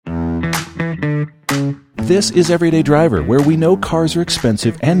This is Everyday Driver, where we know cars are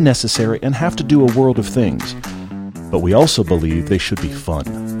expensive and necessary and have to do a world of things. But we also believe they should be fun.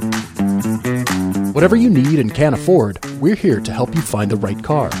 Whatever you need and can't afford, we're here to help you find the right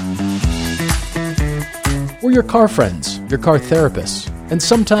car. We're your car friends, your car therapists, and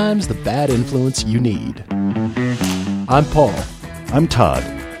sometimes the bad influence you need. I'm Paul. I'm Todd,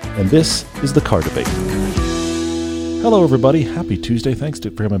 and this is The Car Debate. Hello, everybody. Happy Tuesday. Thanks for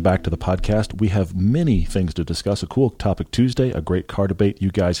coming back to the podcast. We have many things to discuss. A cool topic Tuesday, a great car debate.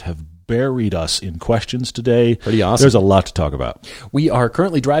 You guys have buried us in questions today. Pretty awesome. There's a lot to talk about. We are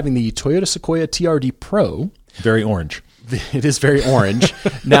currently driving the Toyota Sequoia TRD Pro. Very orange. It is very orange.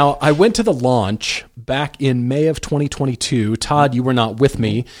 Now, I went to the launch back in May of 2022. Todd, you were not with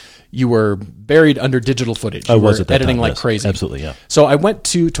me. You were buried under digital footage. I was at that editing time, like yes. crazy. Absolutely, yeah. So I went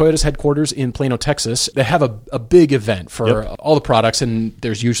to Toyota's headquarters in Plano, Texas. They have a big event for all the products, and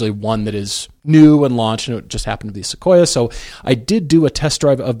there's usually one that is new and launched, and it just happened to be Sequoia. So I did do a test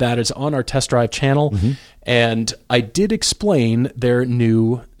drive of that. It's on our test drive channel, and I did explain their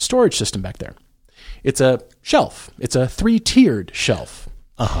new storage system back there. It's a shelf. It's a 3-tiered shelf.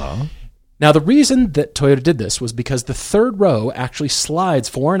 Uh-huh. Now, the reason that Toyota did this was because the third row actually slides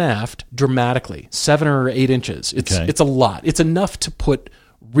fore and aft dramatically, 7 or 8 inches. It's a lot. It's enough to put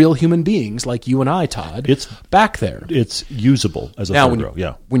real human beings like you and I, Todd, back there. It's usable as a third row,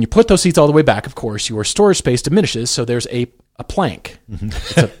 yeah. When you put those seats all the way back, of course, your storage space diminishes, so there's a plank.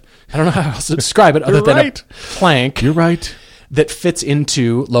 I don't know how else to describe it other than a plank. You're right. That fits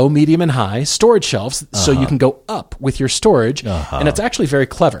into low, medium, and high storage shelves, so you can go up with your storage, and it's actually very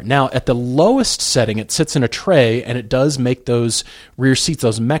clever. Now, at the lowest setting, it sits in a tray, and it does make those rear seats,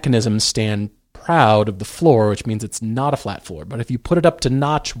 those mechanisms, stand proud of the floor, which means it's not a flat floor. But if you put it up to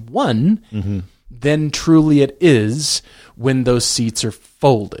notch 1, then truly it is when those seats are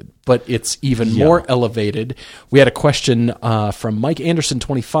folded. But it's even more elevated. We had a question from Mike Anderson,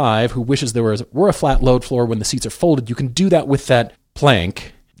 25, who wishes there were a flat load floor when the seats are folded. You can do that with that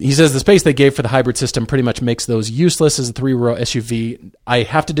plank. He says the space they gave for the hybrid system pretty much makes those useless as a 3-row SUV. I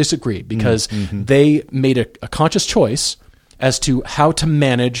have to disagree because they made a conscious choice as to how to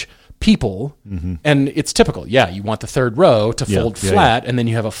manage people, and it's typical. Yeah, you want the third row to fold flat, and then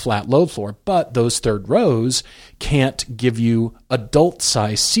you have a flat load floor, but those third rows can't give you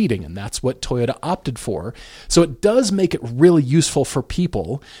adult-size seating, and that's what Toyota opted for. So it does make it really useful for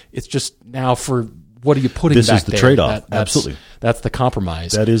people. It's just now for what are you putting back there? This is the trade-off. Absolutely. That's the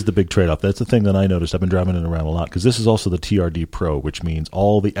compromise. That is the big trade-off. That's the thing that I noticed. I've been driving it around a lot because this is also the TRD Pro, which means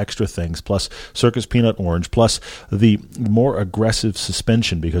all the extra things, plus Circus Peanut Orange, plus the more aggressive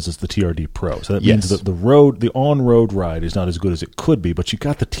suspension because it's the TRD Pro. So that means that the on-road ride is not as good as it could be, but you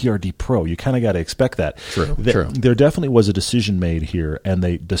got the TRD Pro. You kind of got to expect that. True. There definitely was a decision made here, and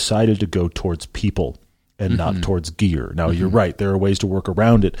they decided to go towards people and not towards gear. Now, you're right. There are ways to work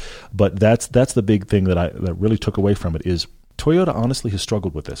around it, but that's the big thing that really took away from it is Toyota honestly has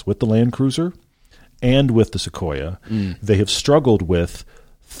struggled with this. With the Land Cruiser and with the Sequoia, they have struggled with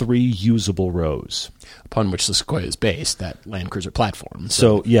 3 usable rows. Upon which the Sequoia is based, that Land Cruiser platform.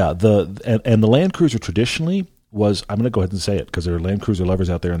 So the Land Cruiser traditionally was, I'm going to go ahead and say it because there are Land Cruiser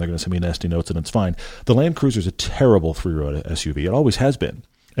lovers out there and they're going to send me nasty notes and it's fine. The Land Cruiser is a terrible 3-row SUV. It always has been.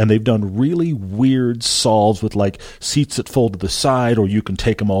 And they've done really weird solves with like seats that fold to the side, or you can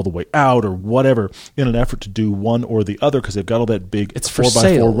take them all the way out, or whatever, in an effort to do one or the other because they've got all that big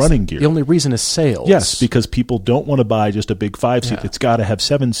 4x4 running gear. The only reason is sales. Yes, because people don't want to buy just a big 5-seat. It's got to have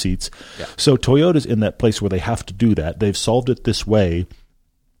 7 seats. Yeah. So Toyota's in that place where they have to do that. They've solved it this way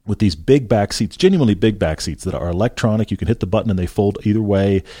with these big back seats, genuinely big back seats that are electronic. You can hit the button and they fold either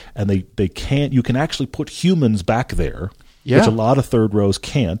way, and you can actually put humans back there. Which a lot of third rows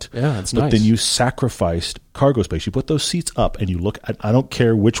can't. Yeah, that's nice. But then you sacrificed cargo space. You put those seats up, and you look at, I don't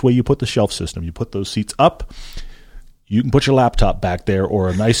care which way you put the shelf system. You put those seats up. You can put your laptop back there or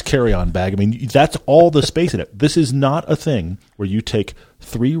a nice carry-on bag. I mean, that's all the space in it. This is not a thing where you take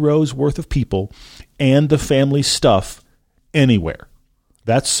 3 rows worth of people and the family stuff anywhere.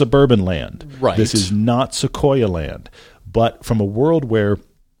 That's suburban land. Right. This is not Sequoia land. But from a world where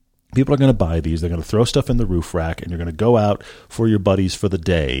people are going to buy these, they're going to throw stuff in the roof rack, and you're going to go out for your buddies for the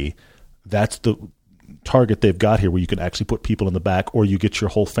day, that's the target they've got here where you can actually put people in the back or you get your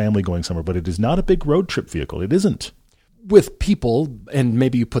whole family going somewhere. But it is not a big road trip vehicle. It isn't. With people, and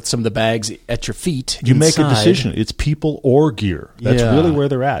maybe you put some of the bags at your feet You inside. make a decision. It's people or gear. That's really where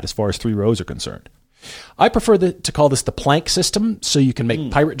they're at as far as 3 rows are concerned. I prefer to call this the plank system, so you can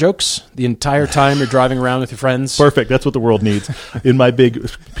make pirate jokes the entire time you're driving around with your friends. Perfect. That's what the world needs. In my big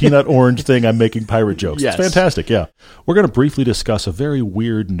peanut orange thing, I'm making pirate jokes. Yes. It's fantastic, yeah. We're going to briefly discuss a very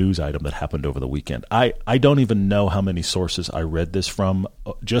weird news item that happened over the weekend. I don't even know how many sources I read this from,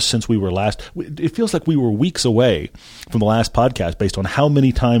 just since we were last. It feels like we were weeks away from the last podcast based on how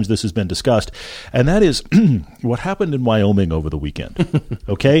many times this has been discussed. And that is what happened in Wyoming over the weekend.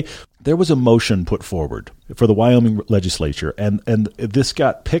 Okay? There was a motion put forward for the Wyoming legislature, and this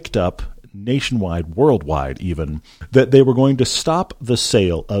got picked up nationwide, worldwide even, that they were going to stop the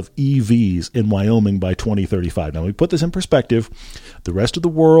sale of EVs in Wyoming by 2035. Now, we put this in perspective. The rest of the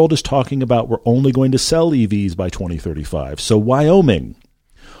world is talking about we're only going to sell EVs by 2035. So Wyoming,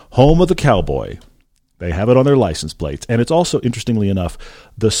 home of the cowboy, they have it on their license plates. And it's also, interestingly enough,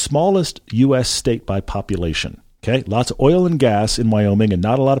 the smallest U.S. state by population. Okay, lots of oil and gas in Wyoming and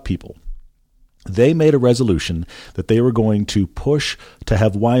not a lot of people. They made a resolution that they were going to push to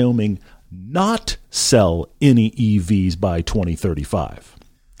have Wyoming not sell any EVs by 2035.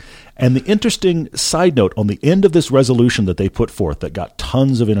 And the interesting side note on the end of this resolution that they put forth that got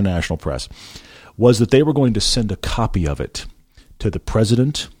tons of international press was that they were going to send a copy of it to the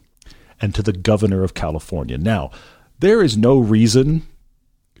president and to the governor of California. Now, there is no reason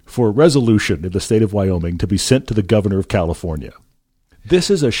for a resolution in the state of Wyoming to be sent to the governor of California. This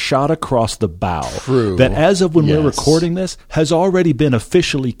is a shot across the bow. True. That as of when Yes. we're recording this has already been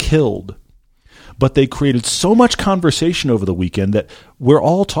officially killed. But they created so much conversation over the weekend that we're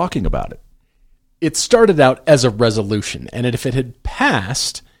all talking about it. It started out as a resolution, and if it had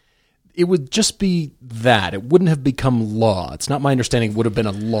passed, it would just be that. It wouldn't have become law. It's not my understanding it would have been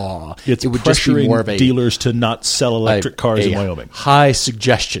a law. It's it would just be pressuring more of a dealers to not sell electric cars in Wyoming. high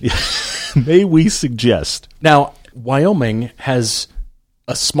suggestion. May we suggest? Now, Wyoming has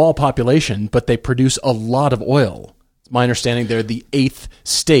a small population, but they produce a lot of oil. It's my understanding they're the 8th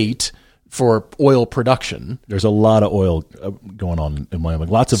state for oil production. There's a lot of oil going on in Wyoming.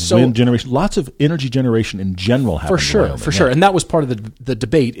 Lots of wind generation, lots of energy generation in general happens in Wyoming. For sure. And that was part of the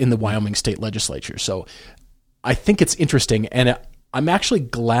debate in the Wyoming state legislature. So I think it's interesting, and I'm actually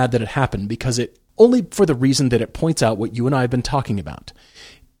glad that it happened because it only for the reason that it points out what you and I have been talking about.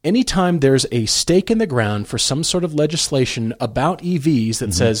 Anytime there's a stake in the ground for some sort of legislation about EVs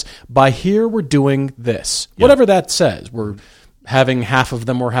that says, by here we're doing this, whatever that says, we're having half of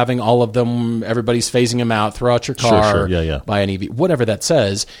them, we're having all of them, everybody's phasing them out, throw out your car, buy an EV, whatever that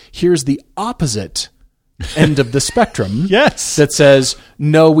says, here's the opposite end of the spectrum Yes. that says,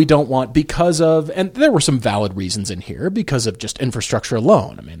 no, we don't want because of, and there were some valid reasons in here, because of just infrastructure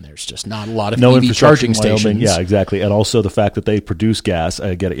alone. I mean, there's just not a lot of EV charging stations. Yeah, exactly. And also the fact that they produce gas.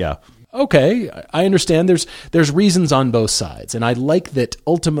 I get it, yeah. Okay, I understand there's reasons on both sides. And I like that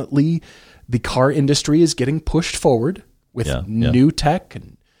ultimately the car industry is getting pushed forward with new tech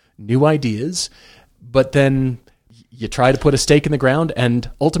and new ideas. But then you try to put a stake in the ground and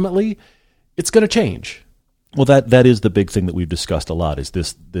ultimately it's going to change. Well, that is the big thing that we've discussed a lot is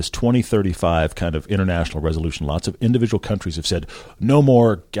this 2035 kind of international resolution. Lots of individual countries have said no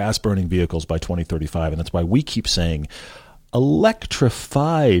more gas-burning vehicles by 2035, and that's why we keep saying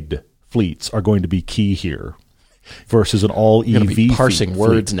electrified fleets are going to be key here versus an all EV. Be parsing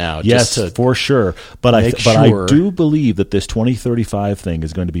words now. Yes, just to for sure. But I sure. do believe that this 2035 thing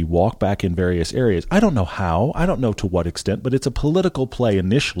is going to be walked back in various areas. I don't know how. I don't know to what extent, but it's a political play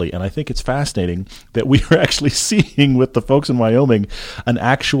initially, and I think it's fascinating that we are actually seeing with the folks in Wyoming an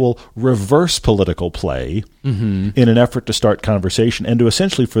actual reverse political play in an effort to start conversation and to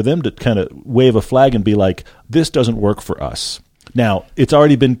essentially for them to kind of wave a flag and be like, this doesn't work for us. Now, it's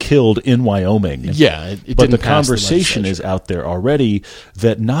already been killed in Wyoming. Yeah, but the conversation is out there already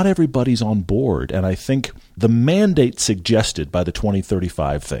that not everybody's on board. And I think the mandate suggested by the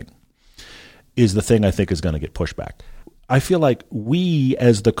 2035 thing is the thing I think is going to get pushed back. I feel like we,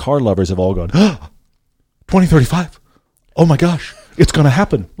 as the car lovers, have all gone, 2035? Oh my gosh, it's going to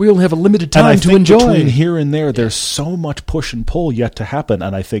happen. We only have a limited time to enjoy. Between here and there, there's so much push and pull yet to happen.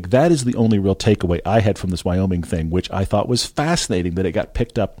 And I think that is the only real takeaway I had from this Wyoming thing, which I thought was fascinating that it got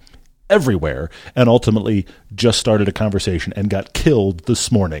picked up everywhere and ultimately just started a conversation and got killed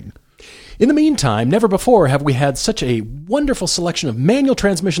this morning. In the meantime, never before have we had such a wonderful selection of manual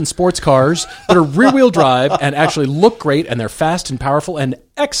transmission sports cars that are rear-wheel drive and actually look great, and they're fast and powerful and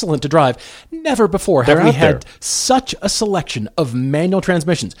excellent to drive. Never before have we had such a selection of manual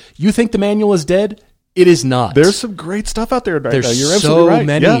transmissions. You think the manual is dead? It is not. There's some great stuff out there right There's now. You're so absolutely right.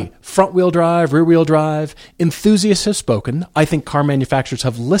 many. Yeah. Front-wheel drive, rear-wheel drive. Enthusiasts have spoken. I think car manufacturers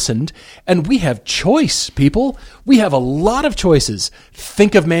have listened. And we have choice, people. We have a lot of choices.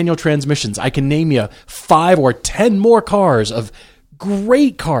 Think of manual transmissions. I can name you 5 or 10 more cars of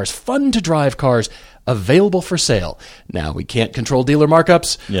great cars, fun-to-drive cars, available for sale. Now, we can't control dealer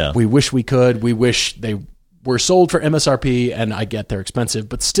markups. Yeah. We wish we could. We wish they were sold for MSRP, and I get they're expensive,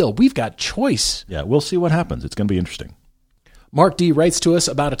 but still, we've got choice. Yeah, we'll see what happens. It's going to be interesting. Mark D. writes to us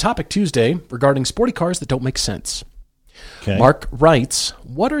about a topic Tuesday regarding sporty cars that don't make sense. Okay. Mark writes,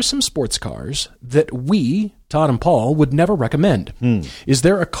 what are some sports cars that we, Todd and Paul, would never recommend? Is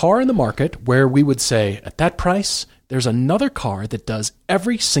there a car in the market where we would say, at that price, there's another car that does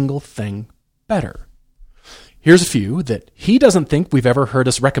every single thing better? Here's a few that he doesn't think we've ever heard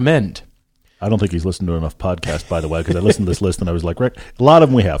us recommend. I don't think he's listened to enough podcasts, by the way, because I listened to this list and I was like, Rick, a lot of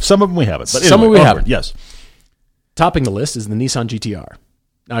them we have. Some of them we haven't. But Some of them we onward. haven't. Yes. Topping the list is the Nissan GTR.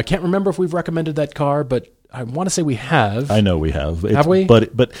 Now, I can't remember if we've recommended that car, but I want to say we have. I know we have. Have we?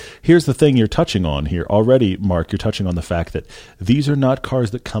 But here's the thing you're touching on here. Already, Mark, you're touching on the fact that these are not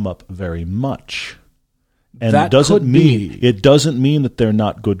cars that come up very much. And That could be. It doesn't mean that they're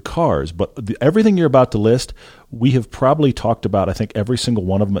not good cars, but everything you're about to list, we have probably talked about, I think, every single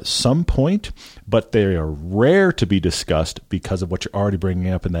one of them at some point, but they are rare to be discussed because of what you're already bringing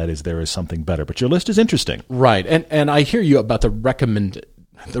up, and that is there is something better. But your list is interesting. Right. And I hear you about the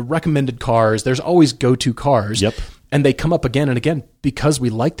recommended cars. There's always go-to cars. Yep. And they come up again and again because we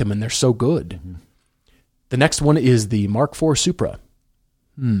like them and they're so good. Mm-hmm. The next one is the Mark IV Supra.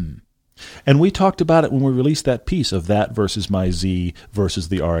 And we talked about it when we released that piece of that versus my Z versus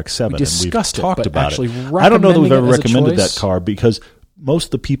the RX-7. We discussed and we've talked but about actually it. I don't know that we've ever recommending it recommended as a that car because most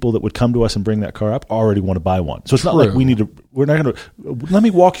of the people that would come to us and bring that car up already want to buy one. So it's not True. like we need to. We're not going to. Let me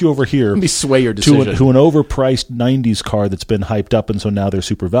walk you over here. Let me sway your decision. To an overpriced '90s car that's been hyped up, and so now they're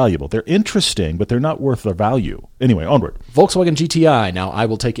super valuable. They're interesting, but they're not worth their value. Anyway, onward. Volkswagen GTI. Now, I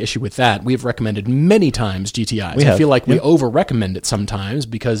will take issue with that. We have recommended many times GTIs. We I have. feel like we Yep. over-recommend it sometimes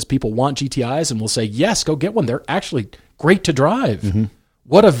because people want GTIs and we'll say, yes, go get one. They're actually great to drive. Mm-hmm.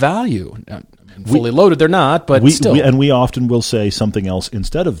 What a value. Fully loaded, they're not, but still. We often will say something else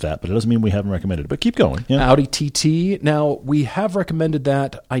instead of that, but it doesn't mean we haven't recommended it. But keep going. Yeah. Audi TT. Now, we have recommended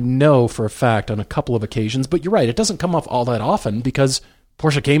that, I know for a fact, on a couple of occasions, but you're right, it doesn't come off all that often because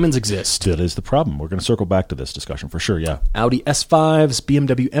Porsche Caymans exist. That is the problem. We're going to circle back to this discussion for sure, yeah. Audi S5s,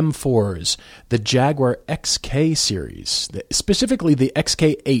 BMW M4s, the Jaguar XK series, specifically the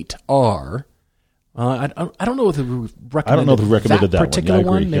XK8R. I don't know if we recommended I don't know if we recommended that one. particular Yeah, I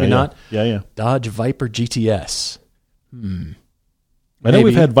agree. one. Maybe Yeah, not. Yeah. Dodge Viper GTS. I know we've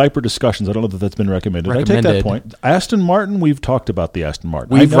Maybe. had Viper discussions. I don't know that that's been recommended. I take that Recommended. point. Aston Martin, we've talked about the Aston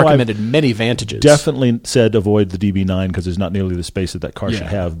Martin. We've I know recommended many Vantages. I've definitely said avoid the DB9 because there's not nearly the space that car should Yeah.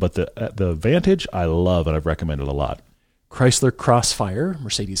 have. But the Vantage, I love, and I've recommended a lot. Chrysler Crossfire,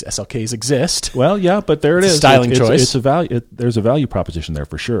 Mercedes SLKs exist. Well, yeah, but there it It's a is. styling choice. It's a value. There's a value proposition there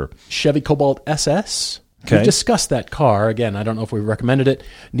for sure. Chevy Cobalt SS. Okay. We've discussed that car. Again, I don't know if we recommended it.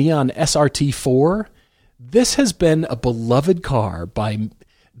 Neon SRT4. This has been a beloved car by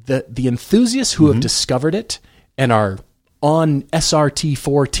the enthusiasts who have discovered it and are on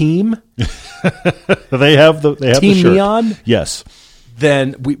SRT4 team. They have the Team shirt. Neon? Yes.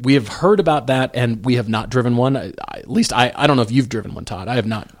 Then we have heard about that and we have not driven one. At least I don't know if you've driven one, Todd. I have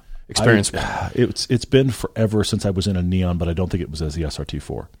not experienced one. It's been forever since I was in a Neon, but I don't think it was as the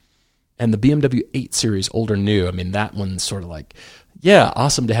SRT4. And the BMW 8 Series, old or new, I mean, that one's sort of like, yeah,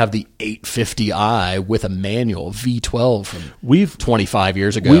 awesome to have the 850i with a manual V12 from 25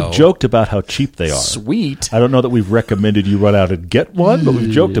 years ago. We've joked about how cheap they are. Sweet. I don't know that we've recommended you run out and get one, but we've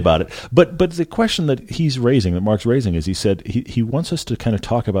joked about it. But the question that he's raising, that Mark's raising, is he said he wants us to kind of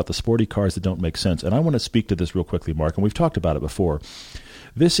talk about the sporty cars that don't make sense. And I want to speak to this real quickly, Mark, and we've talked about it before.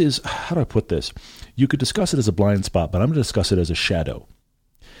 This is, how do I put this? You could discuss it as a blind spot, but I'm going to discuss it as a shadow.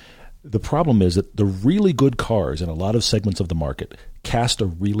 The problem is that the really good cars in a lot of segments of the market cast a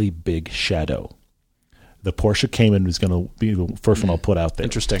really big shadow. The Porsche Cayman is going to be the first one I'll put out there.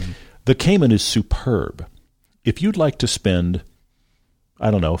 Interesting. The Cayman is superb. If you'd like to spend,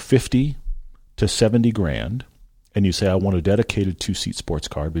 I don't know, 50 to 70 grand, and you say, I want a dedicated two-seat sports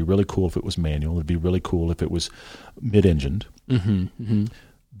car, it'd be really cool if it was manual. It'd be really cool if it was mid-engined.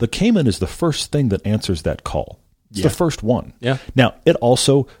 The Cayman is the first thing that answers that call. It's the first one. Yeah. Now, it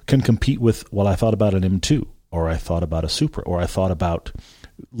also can compete with, well, I thought about an M2, or I thought about a Supra, or I thought about,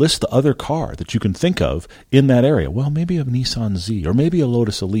 list the other car that you can think of in that area. Well, maybe a Nissan Z, or maybe a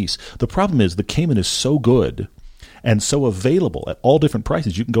Lotus Elise. The problem is the Cayman is so good, and so available at all different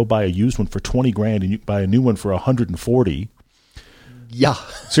prices. You can go buy a used one for $20,000 and you can buy a new one for $140,000. Yeah.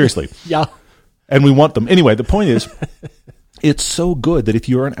 Seriously. Yeah. And we want them. Anyway, the point is, it's so good that if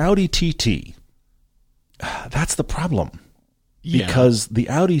you're an Audi TT, that's the problem. Because the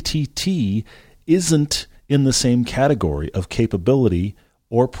Audi TT isn't in the same category of capability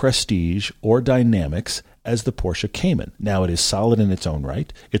or prestige or dynamics as the Porsche Cayman. Now, it is solid in its own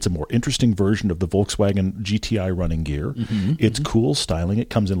right. It's a more interesting version of the Volkswagen GTI running gear. It's cool styling. It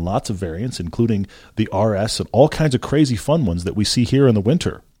comes in lots of variants, including the RS and all kinds of crazy fun ones that we see here in the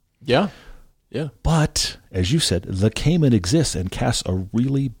winter. Yeah. Yeah. But, as you said, the Cayman exists and casts a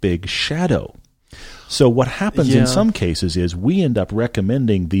really big shadow. So what happens in some cases is we end up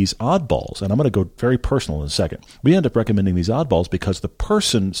recommending these oddballs, and I'm going to go very personal in a second. We end up recommending these oddballs because the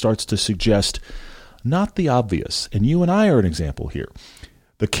person starts to suggest not the obvious, and you and I are an example here.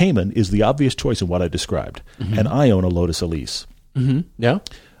 The Cayman is the obvious choice in what I described, and I own a Lotus Elise. Yeah.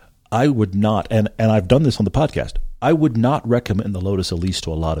 I would not, and I've done this on the podcast, I would not recommend the Lotus Elise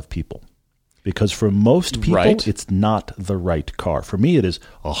to a lot of people. Because for most people, it's not the right car. For me, it is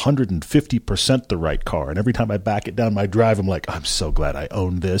 150% the right car. And every time I back it down my drive, I'm like, I'm so glad I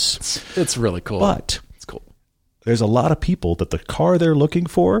own this. It's really cool. But it's cool. There's a lot of people that the car they're looking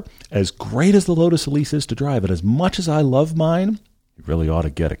for, as great as the Lotus Elise is to drive, and as much as I love mine, you really ought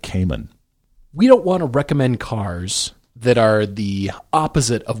to get a Cayman. We don't want to recommend cars that are the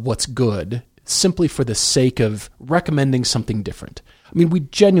opposite of what's good simply for the sake of recommending something different. I mean, we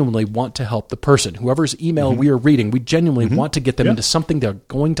genuinely want to help the person, whoever's email we are reading, we genuinely want to get them into something they're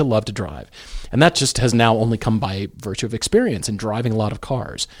going to love to drive. And that just has now only come by virtue of experience in driving a lot of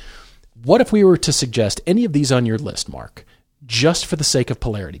cars. What if we were to suggest any of these on your list, Mark, just for the sake of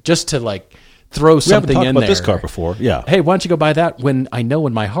polarity, just to like throw something in there? We haven't talked about this car before. Yeah. Hey, why don't you go buy that when I know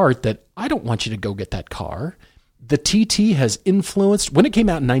in my heart that I don't want you to go get that car. The TT has influenced, when it came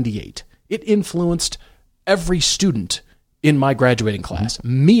out in 98, it influenced every student in my graduating class,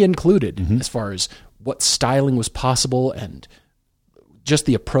 me included, as far as what styling was possible and just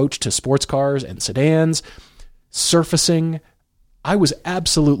the approach to sports cars and sedans, surfacing. I was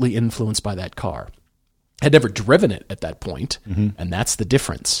absolutely influenced by that car. Had never driven it at that point, and that's the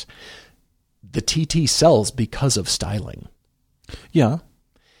difference. The TT sells because of styling. Yeah.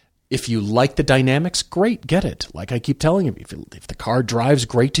 If you like the dynamics, great, get it. Like I keep telling you, if the car drives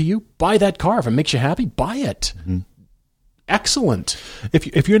great to you, buy that car. If it makes you happy, buy it. Excellent.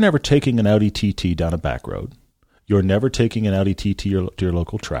 If you're never taking an Audi TT down a back road, you're never taking an Audi TT to your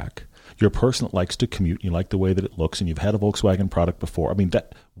local track, you're a person that likes to commute, you like the way that it looks, and you've had a Volkswagen product before, I mean,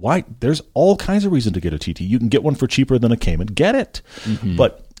 there's all kinds of reason to get a TT. You can get one for cheaper than a Cayman. Get it.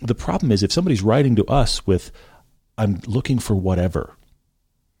 But the problem is if somebody's writing to us with, I'm looking for whatever,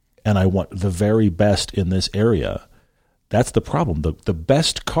 and I want the very best in this area, that's the problem. The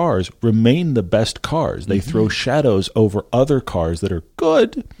best cars remain the best cars. They throw shadows over other cars that are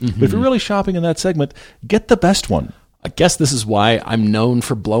good. But if you're really shopping in that segment, get the best one. I guess this is why I'm known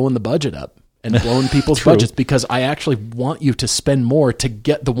for blowing the budget up and blowing people's budgets, because I actually want you to spend more to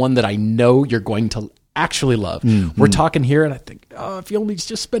get the one that I know you're going to actually love. We're talking here, and I think, if you only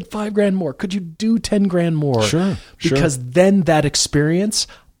just spent $5,000 more, could you do $10,000 more? Sure. Because then that experience,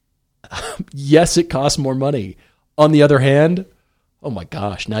 yes, it costs more money. On the other hand, oh my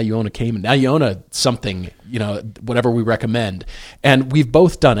gosh, now you own a Cayman. Now you own something, whatever we recommend. And we've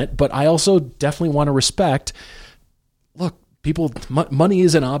both done it, but I also definitely want to respect, look, people, money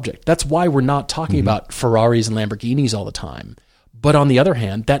is an object. That's why we're not talking about Ferraris and Lamborghinis all the time. But on the other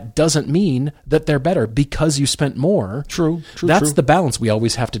hand, that doesn't mean that they're better because you spent more. True. That's the balance we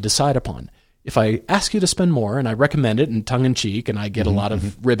always have to decide upon. If I ask you to spend more and I recommend it in tongue in cheek and I get a lot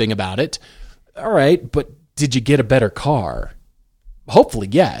of ribbing about it, all right, but did you get a better car? Hopefully,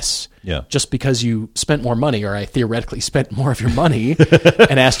 yes. Yeah. Just because you spent more money, or I theoretically spent more of your money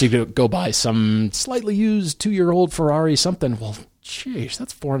and asked you to go buy some slightly used 2-year-old Ferrari something. Well, geez,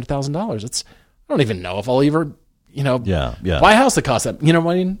 that's $400,000. I don't even know if I'll ever, buy a house that costs that. You know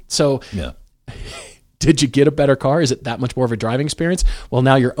what I mean? So, did you get a better car? Is it that much more of a driving experience? Well,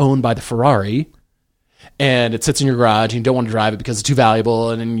 now you're owned by the Ferrari, and it sits in your garage, and you don't want to drive it because it's too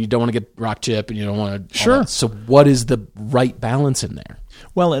valuable, and then you don't want to get rock chip, and you don't want to. Sure. So what is the right balance in there?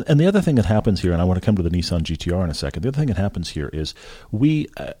 Well, and the other thing that happens here, and I want to come to the Nissan GT-R in a second, the other thing that happens here is we,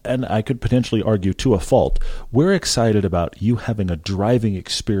 and I could potentially argue to a fault, we're excited about you having a driving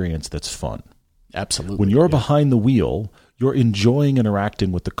experience that's fun. Absolutely. When you're behind the wheel, you're enjoying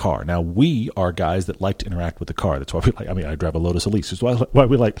interacting with the car. Now, we are guys that like to interact with the car. That's why we like, I drive a Lotus Elise. That's why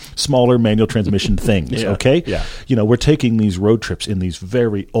we like smaller manual transmission things, okay? Yeah. We're taking these road trips in these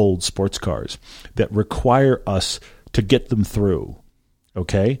very old sports cars that require us to get them through,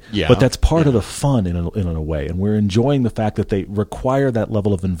 okay? Yeah. But that's part of the fun in a way, and we're enjoying the fact that they require that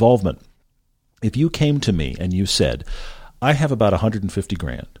level of involvement. If you came to me and you said, I have about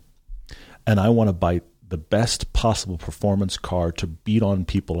 $150,000, and I want to buy the best possible performance car to beat on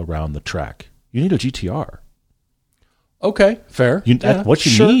people around the track, you need a GTR. Okay, fair. That's what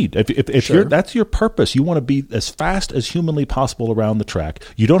you need. If Sure. that's your purpose, you want to be as fast as humanly possible around the track.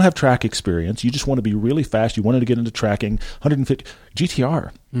 You don't have track experience. You just want to be really fast. You wanted to get into tracking. 150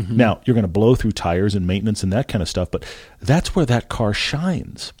 GTR. Mm-hmm. Now, you're going to blow through tires and maintenance and that kind of stuff, but that's where that car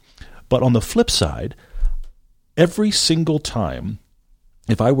shines. But on the flip side, every single time,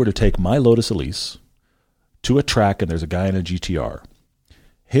 if I were to take my Lotus Elise to a track and there's a guy in a GTR,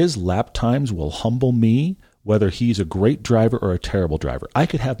 his lap times will humble me, whether he's a great driver or a terrible driver. I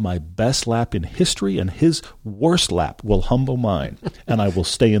could have my best lap in history, and his worst lap will humble mine, and I will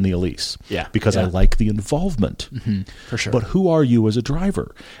stay in the Elise because I like the involvement. Mm-hmm, for sure. But who are you as a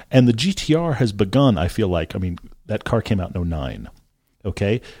driver? And the GTR has begun, I feel like, that car came out in 2009.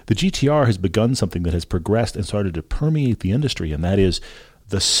 Okay? The GTR has begun something that has progressed and started to permeate the industry, and that is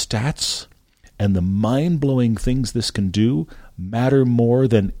the stats and the mind-blowing things this can do matter more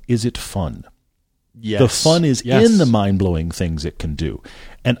than is it fun. Yes. The fun is in the mind-blowing things it can do.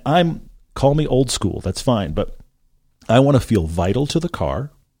 And call me old school, that's fine, but I want to feel vital to the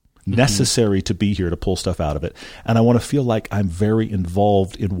car, necessary to be here to pull stuff out of it, and I want to feel like I'm very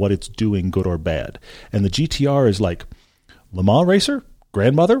involved in what it's doing, good or bad. And the GTR is like, Le Mans racer,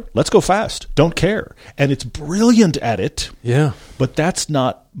 grandmother, let's go fast, don't care. And it's brilliant at it, but that's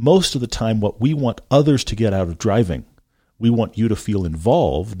not most of the time what we want others to get out of driving. We want you to feel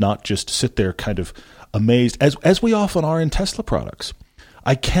involved, not just sit there kind of amazed, as we often are in Tesla products.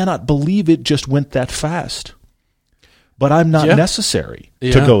 I cannot believe it just went that fast. But I'm not necessary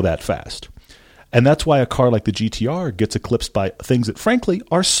to go that fast. And that's why a car like the GTR gets eclipsed by things that, frankly,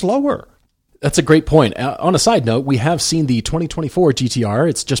 are slower. That's a great point. On a side note, we have seen the 2024 GTR.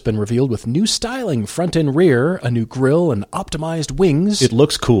 It's just been revealed with new styling, front and rear, a new grille, and optimized wings. It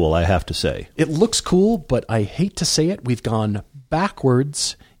looks cool, I have to say. It looks cool, but I hate to say it, we've gone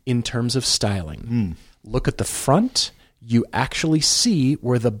backwards in terms of styling. Look at the front. You actually see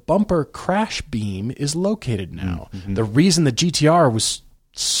where the bumper crash beam is located now. Mm-hmm. The reason the GTR was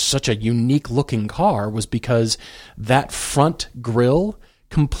such a unique looking car was because that front grille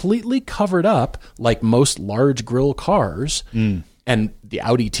completely covered up like most large grille cars. And the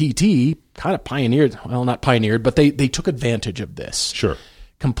Audi TT kind of pioneered, well, not pioneered, but they took advantage of this. Sure.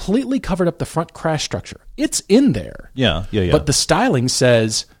 Completely covered up the front crash structure. It's in there. Yeah. But the styling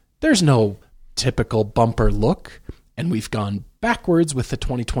says there's no typical bumper look. And we've gone backwards with the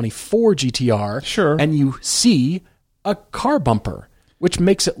 2024 GTR. Sure. And you see a car bumper, which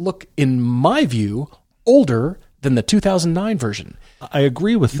makes it look, in my view, older than the 2009 version. I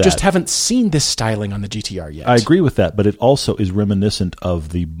agree with that. You just haven't seen this styling on the GTR yet. I agree with that, but it also is reminiscent of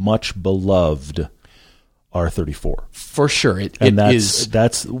the much beloved R34. For sure.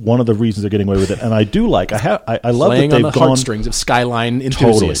 That's one of the reasons they're getting away with it. And I do like, I love that they've on the gone heartstrings of Skyline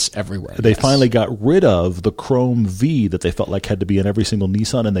enthusiasts everywhere. They finally got rid of the chrome V that they felt like had to be in every single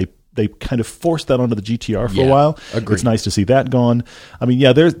Nissan, and they kind of forced that onto the GTR for a while. Agreed. It's nice to see that gone.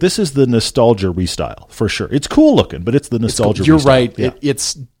 This is the nostalgia restyle for sure. It's cool looking, but it's the nostalgia You're restyle. right. Yeah.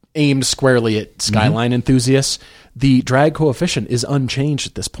 It's aimed squarely at Skyline enthusiasts. The drag coefficient is unchanged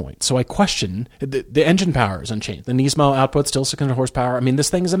at this point. So I question, the engine power is unchanged. The Nismo output still 600 horsepower. This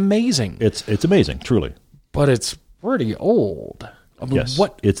thing is amazing. It's amazing, truly. But it's pretty old. Yes,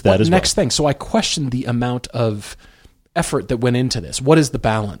 what next thing? So I question the amount of effort that went into this. What is the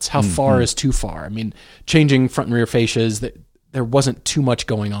balance? How far is too far? Changing front and rear fascias, there wasn't too much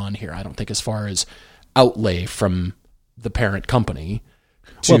going on here, I don't think, as far as outlay from the parent company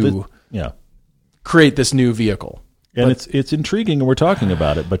to create this new vehicle. And it's intriguing, and we're talking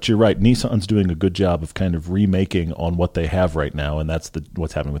about it, but you're right. Nissan's doing a good job of kind of remaking on what they have right now, and that's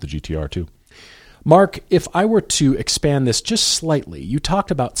what's happening with the GTR too. Mark, if I were to expand this just slightly, you talked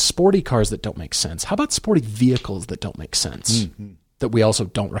about sporty cars that don't make sense. How about sporty vehicles that don't make sense, that we also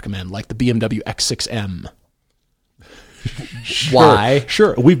don't recommend, like the BMW X6M? Why?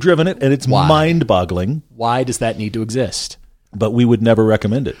 Sure. We've driven it, and it's mind-boggling. Why does that need to exist? But we would never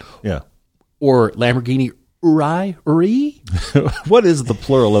recommend it. Yeah. Or Lamborghini Uri? What is the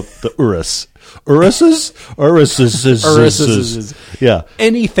plural of the Urus? Uruses? Uruses. Yeah.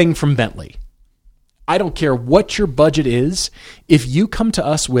 Anything from Bentley. I don't care what your budget is. If you come to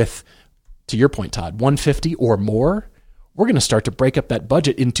us with, to your point, Todd, 150 or more, we're going to start to break up that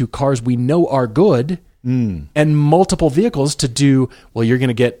budget into cars we know are good and multiple vehicles to do. Well, you're going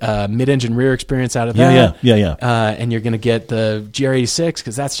to get mid-engine rear experience out of that. Yeah. And you're going to get the GR86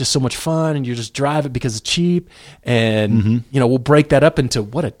 because that's just so much fun, and you just drive it because it's cheap. And we'll break that up into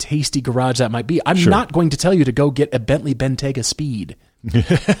what a tasty garage that might be. I'm not going to tell you to go get a Bentley Bentayga Speed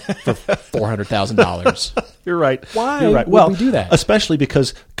for $400,000. You're right. Why You're right. would Well, we do that? Especially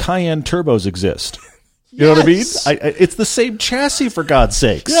because Cayenne turbos exist. You know what I mean? It's the same chassis, for God's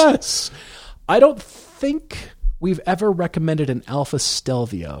sakes. Yes. I don't think we've ever recommended an Alfa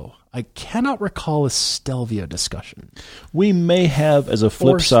Stelvio. I cannot recall a Stelvio discussion. We may have as a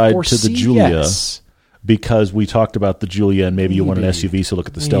flip side to the Giulia, because we talked about the Giulia, and maybe you want an SUV, so look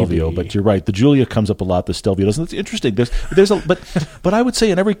at the Stelvio. But you're right, the Giulia comes up a lot. The Stelvio doesn't. It's interesting. But I would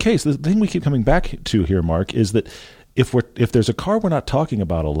say in every case, the thing we keep coming back to here, Mark, is that if there's a car we're not talking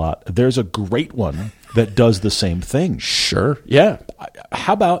about a lot, there's a great one that does the same thing. Sure. Yeah.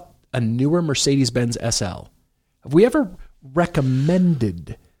 How about a newer Mercedes-Benz SL? Have we ever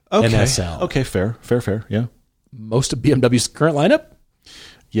recommended an SL? Okay, fair. Yeah. Most of BMW's current lineup?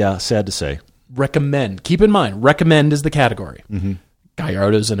 Yeah, sad to say. Recommend. Keep in mind, recommend is the category.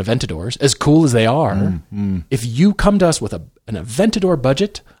 Gallardos and Aventadors, as cool as they are, if you come to us with an Aventador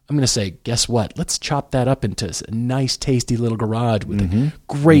budget, I'm going to say, guess what? Let's chop that up into a nice, tasty little garage with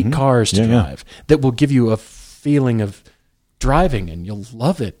great cars to drive that will give you a feeling of driving, and you'll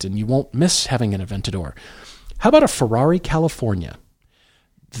love it, and you won't miss having an Aventador. How about a Ferrari California?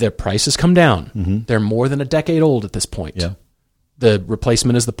 Their prices come down. They're more than a decade old at this point. Yeah. The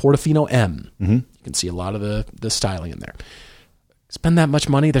replacement is the Portofino M. You can see a lot of the styling in there. Spend that much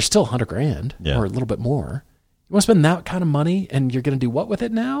money, they're still $100,000 or a little bit more. You want to spend that kind of money, and you're going to do what with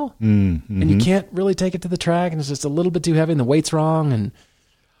it now? And you can't really take it to the track, and it's just a little bit too heavy, and the weight's wrong. And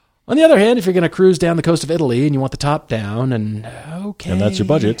on the other hand, if you're going to cruise down the coast of Italy and you want the top down, and that's your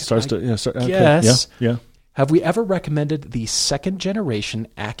budget, yes. Yeah. Have we ever recommended the second generation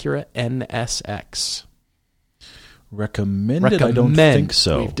Acura NSX? Recommended? I don't think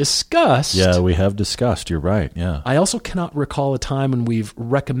so. We've discussed. Yeah, we have discussed. You're right. Yeah. I also cannot recall a time when we've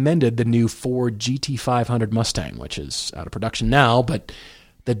recommended the new Ford GT500 Mustang, which is out of production now, but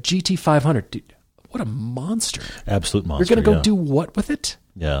the GT500, dude, what a monster. Absolute monster. You're going to go do what with it?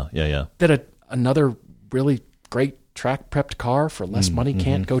 Yeah. That another really great track prepped car for less money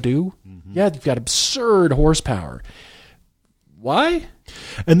can't go do? Yeah, you've got absurd horsepower. Why?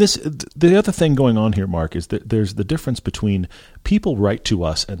 And the other thing going on here, Mark, is that there's the difference between people write to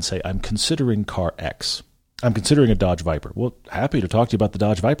us and say, I'm considering car X. I'm considering a Dodge Viper. Well, happy to talk to you about the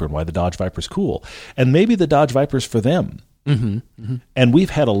Dodge Viper and why the Dodge Viper's cool. And maybe the Dodge Viper's for them. And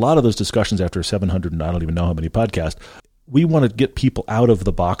we've had a lot of those discussions after 700, and I don't even know how many podcasts. We want to get people out of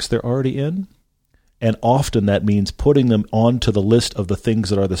the box they're already in. And often that means putting them onto the list of the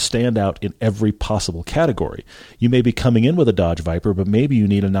things that are the standout in every possible category. You may be coming in with a Dodge Viper, but maybe you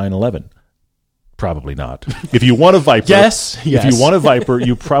need a 911. Probably not. If you want a Viper, yes. If you want a Viper,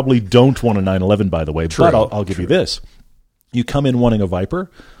 you probably don't want a 911, by the way. True, but I'll give you this. You come in wanting a Viper,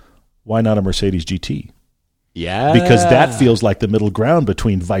 why not a Mercedes GT? Yeah. Because that feels like the middle ground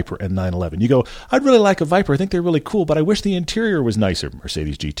between Viper and 911. You go, I'd really like a Viper. I think they're really cool, but I wish the interior was nicer,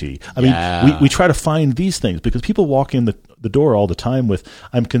 Mercedes GT. I mean, we try to find these things because people walk in the door all the time with,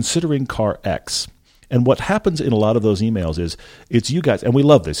 I'm considering car X. And what happens in a lot of those emails is it's you guys, and we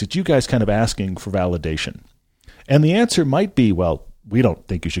love this, it's you guys kind of asking for validation. And the answer might be, well, we don't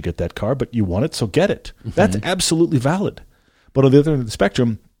think you should get that car, but you want it, so get it. That's absolutely valid. But on the other end of the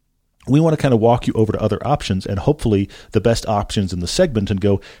spectrum, we want to kind of walk you over to other options and hopefully the best options in the segment and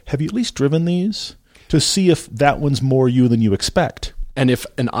go, have you at least driven these to see if that one's more you than you expect? And if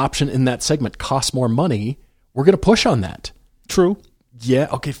an option in that segment costs more money, we're going to push on that. True. Yeah.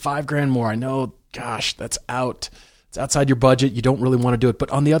 Okay. $5,000 more. I know. Gosh, that's out. It's outside your budget. You don't really want to do it. But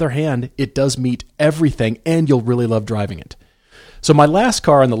on the other hand, it does meet everything and you'll really love driving it. So my last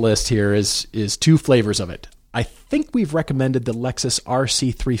car on the list here is two flavors of it. I think we've recommended the Lexus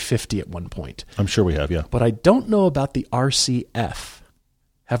RC350 at one point. I'm sure we have, yeah. But I don't know about the RCF.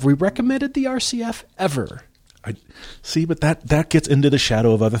 Have we recommended the RCF ever? See, but that gets into the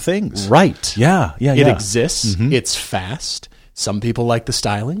shadow of other things. Right. Yeah. It exists. It's fast. Some people like the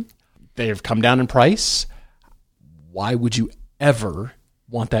styling. They have come down in price. Why would you ever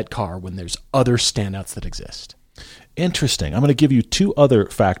want that car when there's other standouts that exist? Interesting. I'm going to give you two other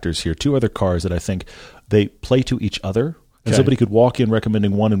factors here, two other cars that I think they play to each other. And somebody could walk in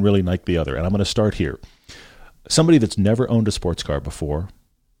recommending one and really like the other. And I'm going to start here. Somebody that's never owned a sports car before,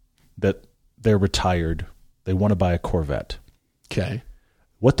 that they're retired. They want to buy a Corvette. Okay.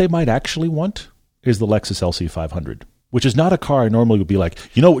 What they might actually want is the Lexus LC500, which is not a car I normally would be like,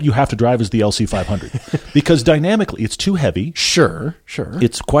 you know what you have to drive is the LC500. Because dynamically, it's too heavy. Sure.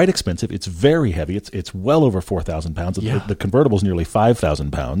 It's quite expensive. It's very heavy. It's well over 4,000 pounds. Yeah. The convertible is nearly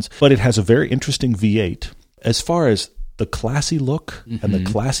 5,000 pounds. But it has a very interesting V8. As far as the classy look and the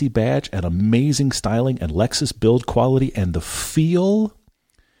classy badge and amazing styling and Lexus build quality and the feel,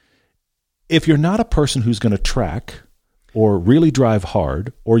 if you're not a person who's going to track or really drive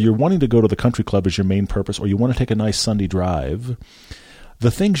hard, or you're wanting to go to the country club as your main purpose, or you want to take a nice Sunday drive,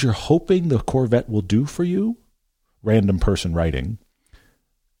 the things you're hoping the Corvette will do for you, random person writing,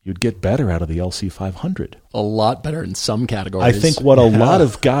 you'd get better out of the LC500. A lot better in some categories. I think what a lot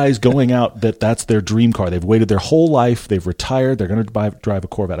of guys going out, that's their dream car. They've waited their whole life. They've retired. They're going to drive a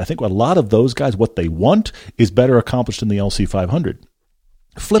Corvette. I think what a lot of those guys, what they want is better accomplished in the LC500.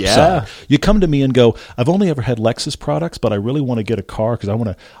 Flip side, you come to me and go, I've only ever had Lexus products, but I really want to get a car because I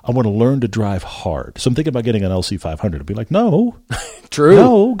want to learn to drive hard. So I'm thinking about getting an LC500. I'd be like, no. True.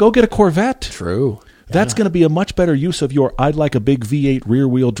 No, go get a Corvette. True. That's going to be a much better use of your I'd like a big V8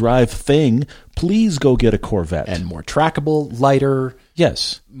 rear-wheel drive thing. Please go get a Corvette. And more trackable, lighter.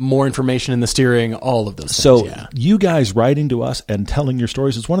 Yes. More information in the steering, all of those things. So you guys writing to us and telling your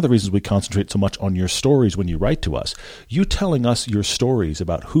stories is one of the reasons we concentrate so much on your stories when you write to us. You telling us your stories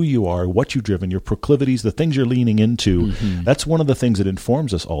about who you are, what you've driven, your proclivities, the things you're leaning into, that's one of the things that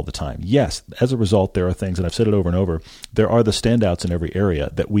informs us all the time. Yes, as a result, there are things, and I've said it over and over, there are the standouts in every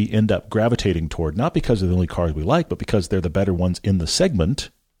area that we end up gravitating toward, not because they're the only cars we like, but because they're the better ones in the segment.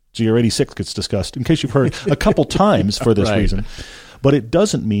 GR86 gets discussed, in case you've heard, a couple times for this reason. But it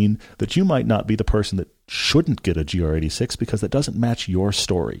doesn't mean that you might not be the person that shouldn't get a GR86 because that doesn't match your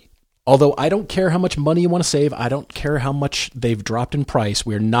story. Although I don't care how much money you want to save, I don't care how much they've dropped in price.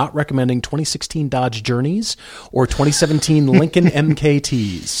 We're not recommending 2016 Dodge Journeys or 2017 Lincoln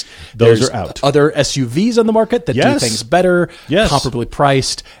MKTs. Those are out. Other SUVs on the market that do things better, comparably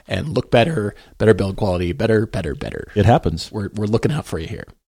priced, and look better build quality, better. It happens. We're looking out for you here.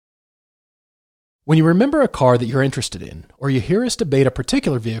 When you remember a car that you're interested in, or you hear us debate a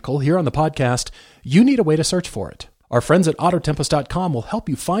particular vehicle here on the podcast, you need a way to search for it. Our friends at Autotempest.com will help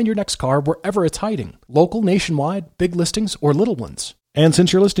you find your next car wherever it's hiding. Local, nationwide, big listings, or little ones. And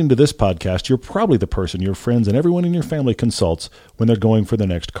since you're listening to this podcast, you're probably the person your friends and everyone in your family consults when they're going for their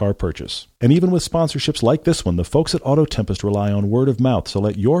next car purchase. And even with sponsorships like this one, the folks at Auto Tempest rely on word of mouth, so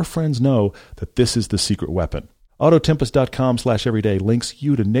let your friends know that this is the secret weapon. Autotempest.com/everyday links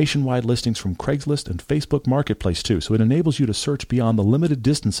you to nationwide listings from Craigslist and Facebook Marketplace too, so it enables you to search beyond the limited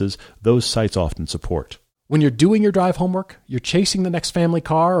distances those sites often support. When you're doing your drive homework, you're chasing the next family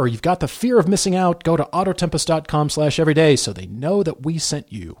car, or you've got the fear of missing out, go to Autotempest.com/everyday so they know that we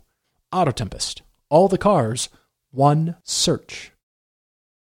sent you. Autotempest. All the cars, one search.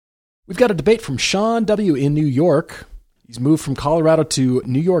 We've got a debate from Sean W. in New York. He's moved from Colorado to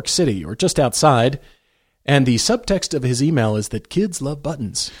New York City, or just outside. And the subtext of his email is that kids love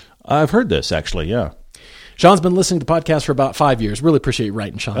buttons. I've heard this, actually, yeah. Sean's been listening to the podcast for about 5 years. Really appreciate you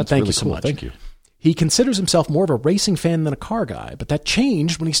writing, Sean. Thank you so much. Thank you. He considers himself more of a racing fan than a car guy, but that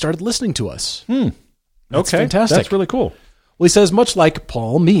changed when he started listening to us. That's fantastic. That's really cool. Well, he says, much like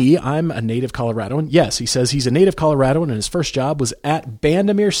Paul, I'm a native Coloradoan. Yes, he says he's a native Coloradoan, and his first job was at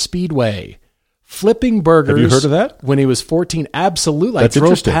Bandimere Speedway. Flipping burgers. Have you heard of that? When he was 14, absolutely. That's I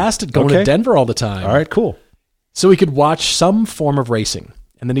drove past it going to Denver all the time. All right, cool. So he could watch some form of racing.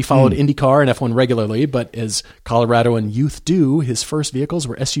 And then he followed IndyCar and F1 regularly, but as Coloradoan youth do, his first vehicles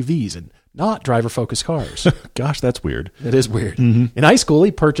were SUVs and not driver-focused cars. Gosh, that's weird. It is weird. In high school,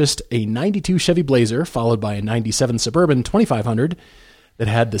 he purchased a 92 Chevy Blazer, followed by a 97 Suburban 2500 that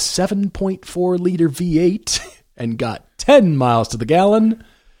had the 7.4-liter V8 and got 10 miles to the gallon.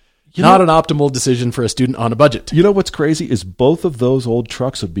 Not an optimal decision for a student on a budget. You know what's crazy is both of those old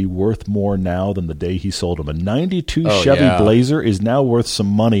trucks would be worth more now than the day he sold them. A 92 Chevy Blazer is now worth some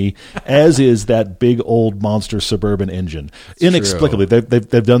money, as is that big old monster Suburban engine. It's inexplicably,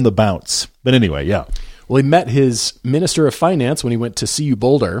 they've done the bounce. But anyway, yeah. Well, he met his Minister of Finance when he went to CU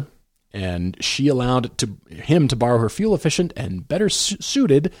Boulder, and she allowed him to borrow her fuel-efficient and better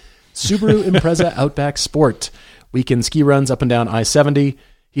suited Subaru Impreza Outback Sport. Weekend ski runs up and down I-70.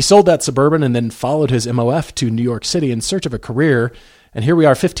 He sold that Suburban and then followed his MOF to New York City in search of a career. And here we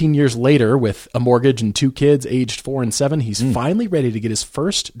are 15 years later with a mortgage and 2 kids aged 4 and 7. He's finally ready to get his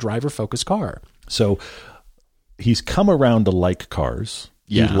first driver-focused car. So he's come around to like cars.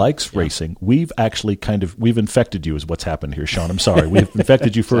 He likes racing. We've actually we've infected you is what's happened here, Sean. I'm sorry. We've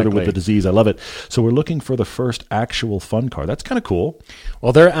infected you further with the disease. I love it. So we're looking for the first actual fun car. That's kind of cool.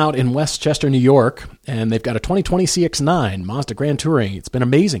 Well, they're out in Westchester, New York, and they've got a 2020 CX-9 Mazda Grand Touring. It's been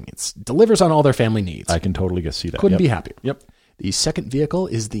amazing. It delivers on all their family needs. I can totally see that. Couldn't be happier. Yep. The second vehicle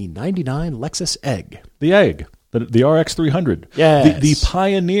is the 99 Lexus Egg. The Egg. The RX 300. Yes. The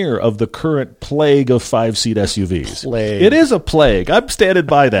pioneer of the current plague of 5-seat SUVs. Plague. It is a plague. I'm standing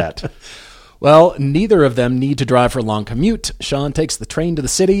by that. Well, neither of them need to drive for a long commute. Sean takes the train to the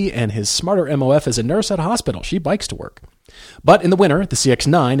city, and his smarter MOF is a nurse at a hospital. She bikes to work. But in the winter, the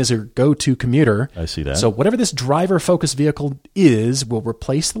CX-9 is her go-to commuter. I see that. So whatever this driver-focused vehicle is will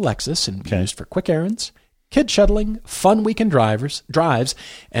replace the Lexus and be used for quick errands, kid shuttling, fun weekend drives,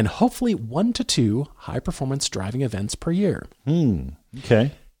 and hopefully 1 to 2 high-performance driving events per year.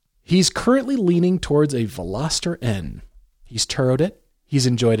 Okay. He's currently leaning towards a Veloster N. He's toured it. He's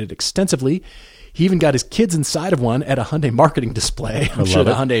enjoyed it extensively. He even got his kids inside of one at a Hyundai marketing display. I'm sure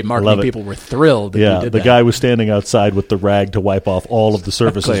the Hyundai marketing people were thrilled that he did that. The guy was standing outside with the rag to wipe off all of the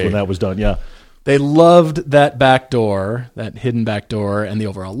surfaces when that was done. Yeah. They loved that back door, that hidden back door, and the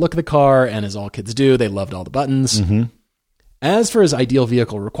overall look of the car, and as all kids do, they loved all the buttons. Mm-hmm. As for his ideal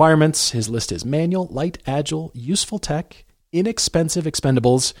vehicle requirements, his list is manual, light, agile, useful tech, inexpensive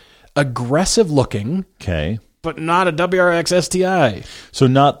expendables, aggressive looking, but not a WRX STI. So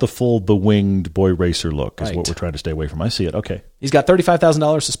not the full bewinged boy racer look is what we're trying to stay away from. I see it. Okay. He's got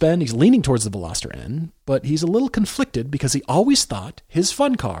 $35,000 to spend. He's leaning towards the Veloster N, but he's a little conflicted because he always thought his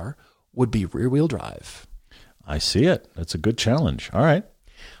fun car would be rear-wheel drive. I see it. That's a good challenge. All right.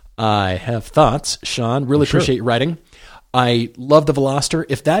 I have thoughts, Sean. Really appreciate your writing. I love the Veloster.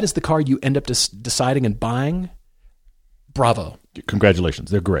 If that is the car you end up deciding and buying, bravo.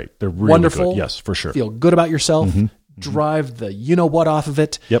 Congratulations. They're great. They're really wonderful. Good. Yes, for sure. Feel good about yourself. Drive the you-know-what off of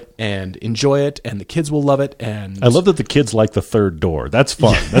it. Yep. And enjoy it, and the kids will love it. And I love that the kids like the third door. That's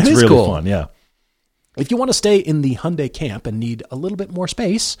fun. That's really cool. Fun, yeah. If you want to stay in the Hyundai camp and need a little bit more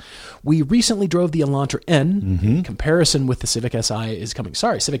space, we recently drove the Elantra N. In comparison with the Civic Si is coming.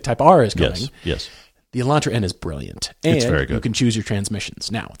 Sorry, Civic Type R is coming. Yes. The Elantra N is brilliant. And it's very good. You can choose your transmissions.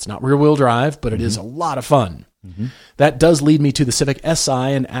 Now, it's not rear-wheel drive, but it is a lot of fun. That does lead me to the Civic Si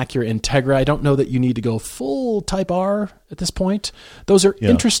and Acura Integra. I don't know that you need to go full Type R at this point. Those are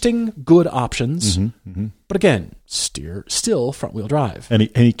interesting, good options. But again, still front-wheel drive. And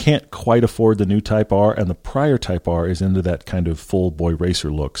he can't quite afford the new Type R, and the prior Type R is into that kind of full boy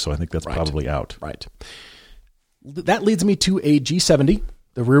racer look, so I think that's probably out. Right. That leads me to a G70,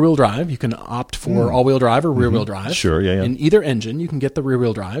 the rear-wheel drive. You can opt for all-wheel drive or rear-wheel drive. Sure, yeah. In either engine, you can get the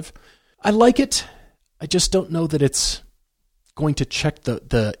rear-wheel drive. I like it. I just don't know that it's going to check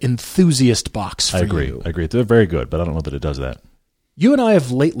the enthusiast box for you. I agree. They're very good, but I don't know that it does that. You and I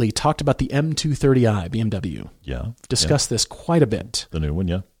have lately talked about the M230i BMW. Yeah. Discussed this quite a bit. The new one,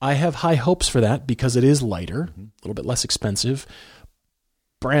 yeah. I have high hopes for that because it is lighter, a little bit less expensive.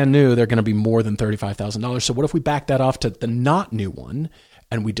 Brand new, they're going to be more than $35,000. So what if we back that off to the not new one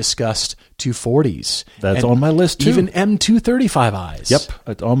and we discussed 240s? That's on my list too. Even M235i's. Yep,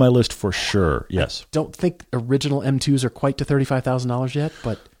 it's on my list for sure. Yes. Don't think original M2s are quite to $35,000 yet,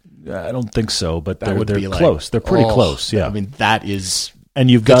 but I don't think so. But they're be close. They're pretty close. Yeah. I mean, that is and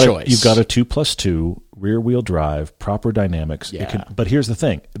you've got choice. You've got a 2+2 rear wheel drive, proper dynamics. Yeah. But here's the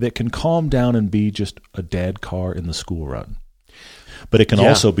thing: it can calm down and be just a dad car in the school run. But it can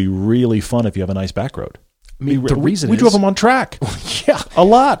also be really fun if you have a nice back road. I mean, the reason we drove them on track. Yeah, a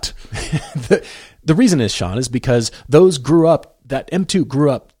lot. The reason is, Sean, is because those grew up. That M2 grew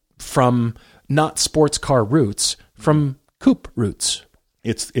up from not sports car roots, from coupe roots.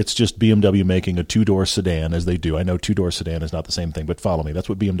 It's just BMW making a 2-door sedan as they do. I know 2-door sedan is not the same thing, but follow me. That's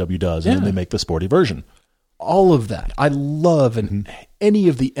what BMW does, and then they make the sporty version. All of that. I love any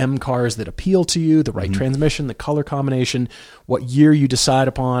of the M cars that appeal to you, the right transmission, the color combination, what year you decide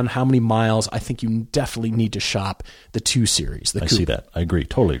upon, how many miles. I think you definitely need to shop the 2 Series. I see that. I agree.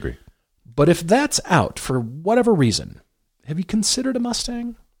 Totally agree. But if that's out for whatever reason, have you considered a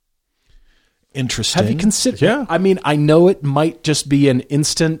Mustang? Interesting. Have you considered? Yeah. I mean, I know it might just be an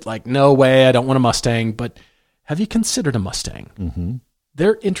instant, like, no way, I don't want a Mustang, but have you considered a Mustang?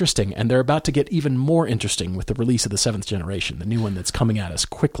 They're interesting, and they're about to get even more interesting with the release of the 7th generation, the new one that's coming at us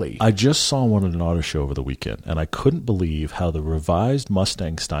quickly. I just saw one at an auto show over the weekend, and I couldn't believe how the revised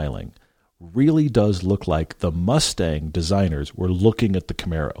Mustang styling really does look like the Mustang designers were looking at the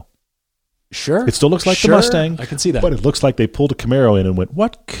Camaro. Sure. It still looks like the Mustang. I can see that. But it looks like they pulled a Camaro in and went,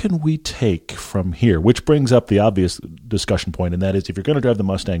 what can we take from here? Which brings up the obvious discussion point, and that is if you're going to drive the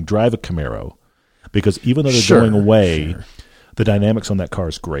Mustang, drive a Camaro. Because even though they're going away, The dynamics on that car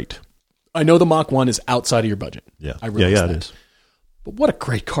is great. I know the Mach 1 is outside of your budget. Yeah, I realize that. it is. But what a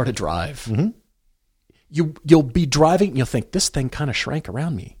great car to drive. Mm-hmm. You'll be driving and you'll think, this thing kind of shrank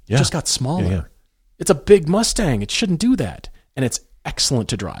around me. It just got smaller. Yeah. It's a big Mustang. It shouldn't do that. And it's excellent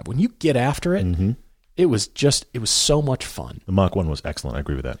to drive. When you get after it, it was so much fun. The Mach 1 was excellent. I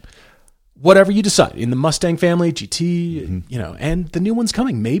agree with that. Whatever you decide in the Mustang family, GT, and the new one's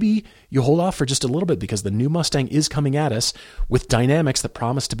coming. Maybe you hold off for just a little bit because the new Mustang is coming at us with dynamics that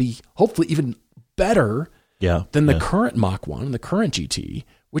promise to be hopefully even better than the current Mach 1 and the current GT,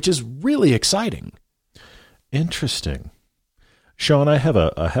 which is really exciting. Interesting. Sean, I have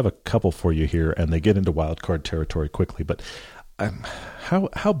a couple for you here, and they get into wild card territory quickly. But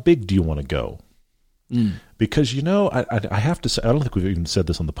how big do you want to go? Because I have to say, I don't think we've even said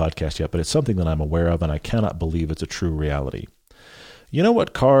this on the podcast yet, but it's something that I'm aware of, and I cannot believe it's a true reality. You know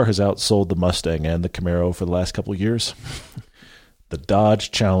what car has outsold the Mustang and the Camaro for the last couple of years? The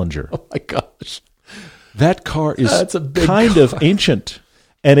Dodge Challenger. Oh my gosh, that car is kind of ancient.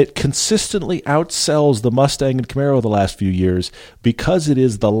 And it consistently outsells the Mustang and Camaro the last few years because it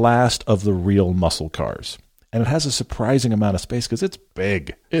is the last of the real muscle cars. And it has a surprising amount of space because it's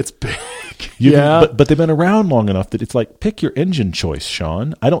big. It's big. But they've been around long enough that it's like, pick your engine choice,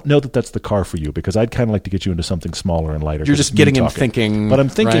 Sean. I don't know that that's the car for you because I'd kind of like to get you into something smaller and lighter. You're just getting him thinking. But I'm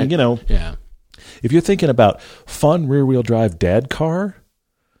thinking, right? If you're thinking about fun rear-wheel drive dad car,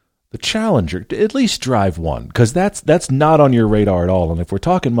 the Challenger, at least drive one, because that's not on your radar at all. And if we're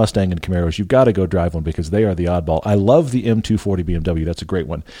talking Mustang and Camaros, you've got to go drive one because they are the oddball. I love the M240 BMW. That's a great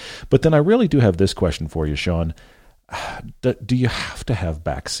one. But then I really do have this question for you, Sean. Do you have to have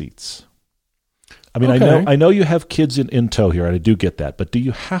back seats? I mean, okay. I know you have kids in tow here, and I do get that, but do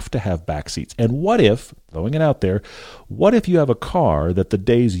you have to have back seats? And what if, throwing it out there, what if you have a car that the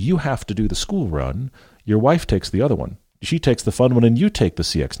days you have to do the school run, your wife takes the other one? She takes the fun one, and you take the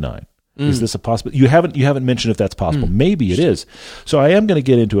CX-9. Is this a possibility? You haven't mentioned if that's possible. Maybe it is. So I am going to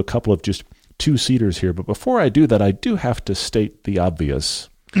get into a couple of just two-seaters here. But before I do that, I do have to state the obvious.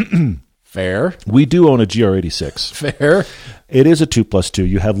 Fair. We do own a GR86. Fair. It is a 2+2.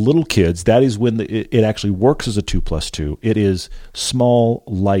 You have little kids. That is when it actually works as a 2+2. It is small,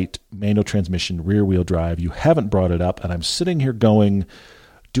 light, manual transmission, rear-wheel drive. You haven't brought it up, and I'm sitting here going,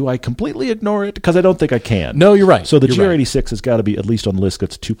 do I completely ignore it? Because I don't think I can. No, you're right. So the GR86 has got to be at least on the list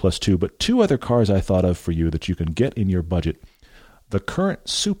that's 2+2. But two other cars I thought of for you that you can get in your budget. The current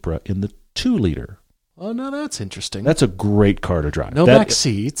Supra in the 2-liter. Oh, no, that's interesting. That's a great car to drive. No back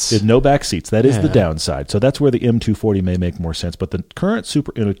seats. No back seats. That is the downside. So that's where the M240 may make more sense. But the current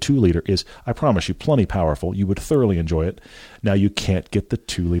Supra in a 2-liter is, I promise you, plenty powerful. You would thoroughly enjoy it. Now, you can't get the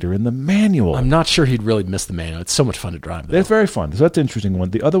 2-liter in the manual. I'm not sure he'd really miss the manual. It's so much fun to drive, though. It's very fun. So that's an interesting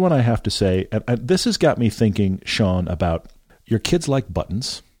one. The other one I have to say, and this has got me thinking, Sean, about your kids like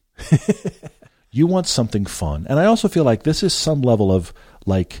buttons. You want something fun. And I also feel like this is some level of,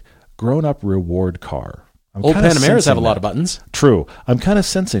 like, grown-up reward car. Old Panameras have a lot of buttons. True. I'm kind of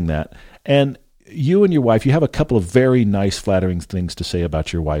sensing that. And you and your wife, you have a couple of very nice, flattering things to say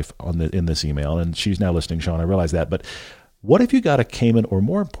about your wife in this email, and she's now listening, Sean. I realize that. But what if you got a Cayman, or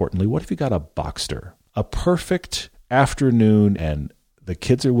more importantly, what if you got a Boxster? A perfect afternoon, and the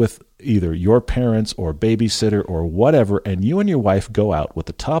kids are with either your parents or babysitter or whatever, and you and your wife go out with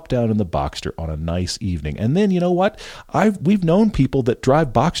the top down in the Boxster on a nice evening. And then, you know what? We've known people that drive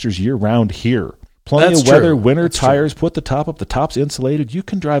Boxsters year-round here. Plenty of weather, winter tires, put the top up, the top's insulated. You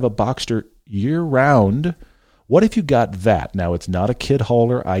can drive a Boxster year-round. What if you got that? Now, it's not a kid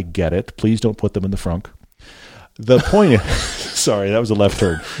hauler. I get it. Please don't put them in the frunk. The point is, sorry, that was a left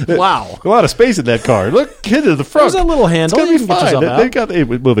turn. Wow. A lot of space in that car. Look, kid in the front. There's a little handle. It's going to be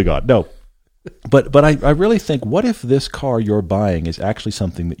fine. Moving on. No. But I really think, what if this car you're buying is actually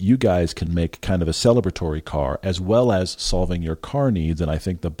something that you guys can make kind of a celebratory car as well as solving your car needs? And I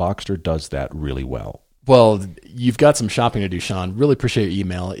think the Boxster does that really well. Well, you've got some shopping to do, Sean. Really appreciate your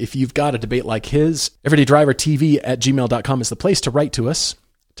email. If you've got a debate like his, everydaydrivertv@gmail.com is the place to write to us.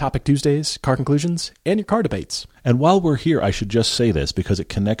 Topic Tuesdays, car conclusions, and your car debates. And while we're here, I should just say this because it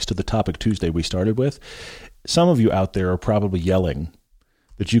connects to the Topic Tuesday we started with. Some of you out there are probably yelling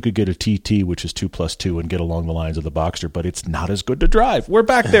that you could get a TT, which is 2+2, and get along the lines of the Boxster, but it's not as good to drive. We're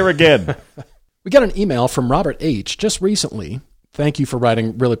back there again. We got an email from Robert H. just recently. Thank you for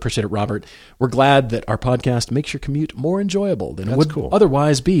writing. Really appreciate it, Robert. We're glad that our podcast makes your commute more enjoyable than it would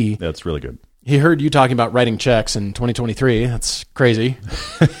otherwise be. That's really good. He heard you talking about writing checks in 2023. That's crazy.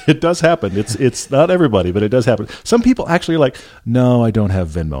 It does happen. It's not everybody, but it does happen. Some people actually are like, no, I don't have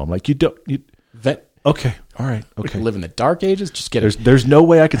Venmo. I'm like, Okay. All right. We Okay. can live in the dark ages. Just get it. There's no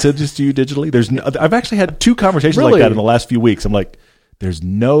way I can send this to you digitally. I've actually had 2 conversations like Really? that in the last few weeks. I'm like, there's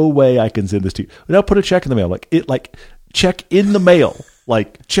no way I can send this to you. Now put a check in the mail. Like check in the mail.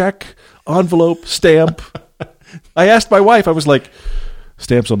 Like check, envelope, stamp. I asked my wife, I was like,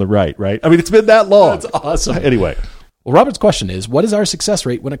 stamps on the right? I mean, it's been that long. That's awesome. Anyway. Well, Robert's question is, what is our success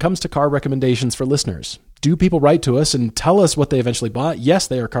rate when it comes to car recommendations for listeners? Do people write to us and tell us what they eventually bought? Yes,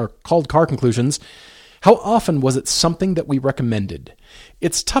 they are called car conclusions. How often was it something that we recommended?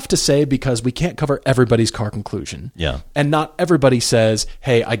 It's tough to say because we can't cover everybody's car conclusion. Yeah. And not everybody says,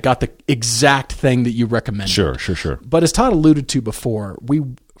 hey, I got the exact thing that you recommended. Sure. But as Todd alluded to before, we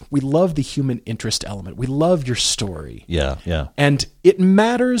love the human interest element. We love your story. Yeah. And it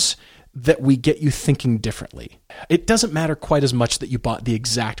matters that we get you thinking differently. It doesn't matter quite as much that you bought the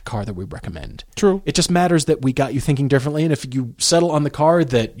exact car that we recommend. True. It just matters that we got you thinking differently. And if you settle on the car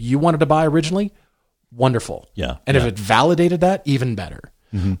that you wanted to buy originally, wonderful. Yeah. And if it validated that, even better.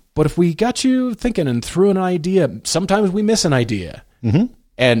 Mm-hmm. But if we got you thinking and threw an idea, sometimes we miss an idea.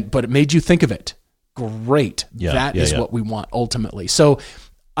 Mm-hmm. But it made you think of it. Great. Yeah. That is what we want ultimately. So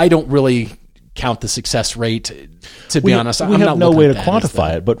I don't really count the success rate. To be honest, we I'm have not no way to looking at that as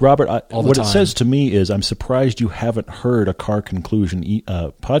quantify it. But Robert, what time. it says to me is, I'm surprised you haven't heard a car conclusion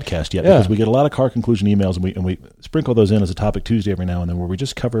podcast yet, because we get a lot of car conclusion emails, and we sprinkle those in as a topic Tuesday every now and then, where we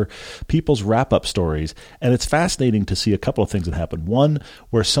just cover people's wrap up stories. And it's fascinating to see a couple of things that happen. One,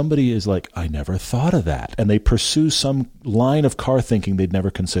 where somebody is like, I never thought of that, and they pursue some line of car thinking they'd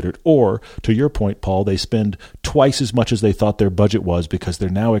never considered. Or, to your point, Paul, they spend twice as much as they thought their budget was because they're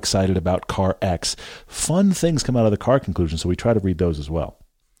now excited about car X. Fun things come out of the car conclusion, so we try to read those as well.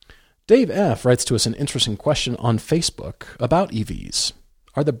 Dave F. writes to us an interesting question on Facebook about EVs.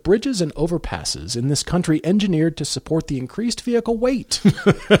 Are the bridges and overpasses in this country engineered to support the increased vehicle weight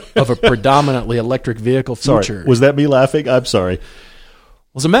of a predominantly electric vehicle future? Sorry, was that me laughing? I'm sorry.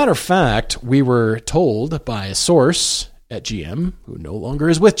 Well, as a matter of fact, we were told by a source at GM, who no longer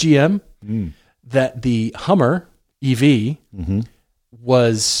is with GM, that the Hummer EV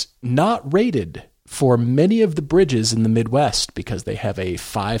was not rated for many of the bridges in the Midwest because they have a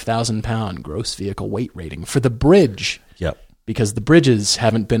 5,000-pound gross vehicle weight rating for the bridge. Yep. Because the bridges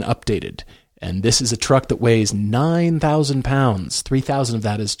haven't been updated. And this is a truck that weighs 9,000 pounds. 3,000 of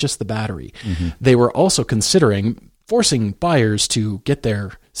that is just the battery. They were also considering forcing buyers to get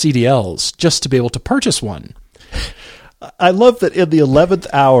their CDLs just to be able to purchase one. I love that in the 11th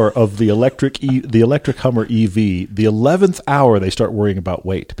hour of the electric Hummer EV, the 11th hour they start worrying about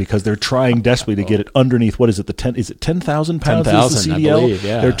weight because they're trying desperately to get it underneath. What is it? Is it 10,000 pounds? 10,000, is the CDL? I believe.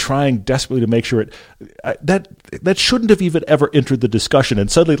 Yeah. They're trying desperately to make sure that shouldn't have even ever entered the discussion. And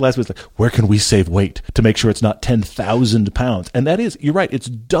suddenly, the last minute, it's like, where can we save weight to make sure it's not 10,000 pounds? And that is, you're right. It's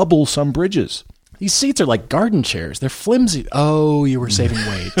double some bridges. These seats are like garden chairs. They're flimsy. Oh, you were saving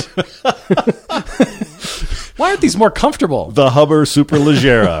weight. Why aren't these more comfortable? The Hummer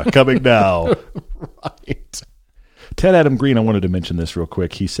Superleggera coming now. Right. Ted Adam Green, I wanted to mention this real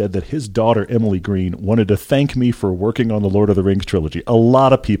quick. He said that his daughter, Emily Green, wanted to thank me for working on the Lord of the Rings trilogy. A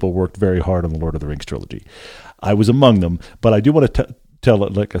lot of people worked very hard on the Lord of the Rings trilogy. I was among them, but I do want to tell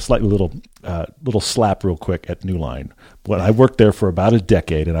like a slightly little slap real quick at New Line. Well, I worked there for about a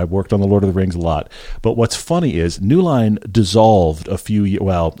decade, and I worked on the Lord of the Rings a lot. But what's funny is New Line dissolved in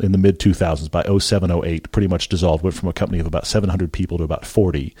the mid-2000s, by 07, 08, pretty much dissolved, went from a company of about 700 people to about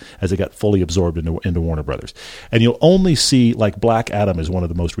 40 as it got fully absorbed into Warner Brothers. And you'll only see, like Black Adam is one of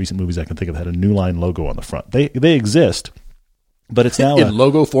the most recent movies I can think of that had a New Line logo on the front. They exist. But it's now in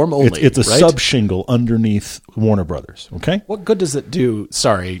logo form only. It's a right? sub-shingle underneath Warner Brothers, okay? What good does it do,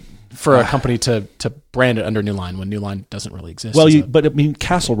 for a company to brand it under New Line when New Line doesn't really exist? Well, but I mean,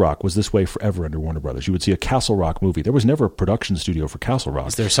 Castle Rock was this way forever under Warner Brothers. You would see a Castle Rock movie. There was never a production studio for Castle Rock.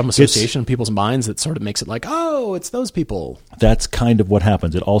 Is there some association in people's minds that sort of makes it like, oh, it's those people? That's kind of what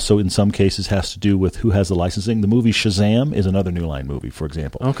happens. It also, in some cases, has to do with who has the licensing. The movie Shazam is another New Line movie, for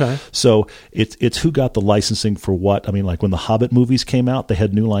example. Okay. So it's who got the licensing for what. I mean, like when the Hobbit movies came out, they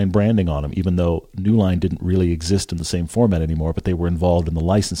had New Line branding on them, even though New Line didn't really exist in the same format anymore, but they were involved in the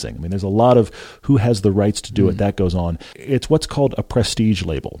licensing. I mean, there's a lot of who has the rights to do it. That goes on. It's what's called a prestige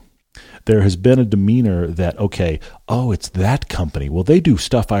label. There has been a demeanor that, it's that company. Well, they do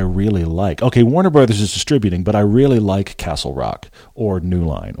stuff I really like. Okay, Warner Brothers is distributing, but I really like Castle Rock or New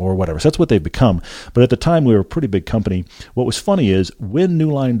Line or whatever. So that's what they've become. But at the time, we were a pretty big company. What was funny is when New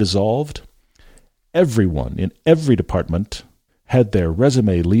Line dissolved, everyone in every department had their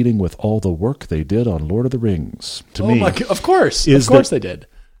resume leading with all the work they did on Lord of the Rings. To me, of course. Of course they did.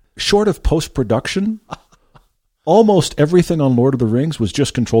 Short of post-production, almost everything on Lord of the Rings was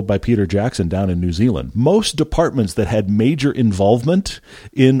just controlled by Peter Jackson down in New Zealand. Most departments that had major involvement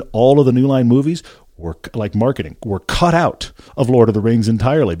in all of the New Line movies were, like marketing, were cut out of Lord of the Rings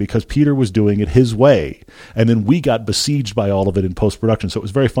entirely because Peter was doing it his way. And then we got besieged by all of it in post-production. So it was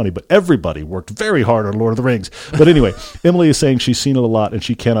very funny, but everybody worked very hard on Lord of the Rings. But anyway, Emily is saying she's seen it a lot and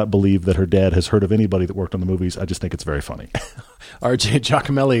she cannot believe that her dad has heard of anybody that worked on the movies. I just think it's very funny. RJ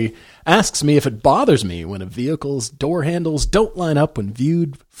Giacomelli asks me if it bothers me when a vehicle's door handles don't line up when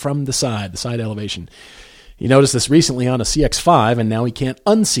viewed from the side elevation. He noticed this recently on a CX-5, and now he can't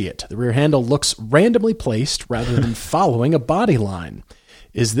unsee it. The rear handle looks randomly placed rather than following a body line.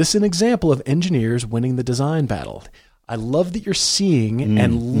 Is this an example of engineers winning the design battle? I love that you're seeing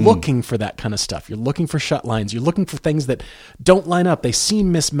and looking for that kind of stuff. You're looking for shut lines. You're looking for things that don't line up. They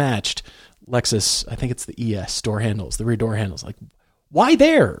seem mismatched. Lexus, I think it's the ES door handles, the rear door handles. Like, why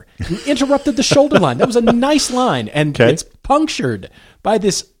there? You interrupted the shoulder line. That was a nice line, and it's punctured by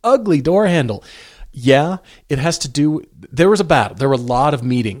this ugly door handle. Yeah, it has to do. There was a battle. There were a lot of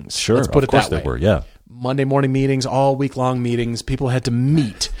meetings. Sure, let's put it that way. There were, yeah. Monday morning meetings, all week long meetings. People had to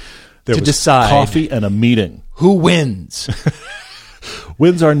meet to decide coffee and a meeting. Who wins?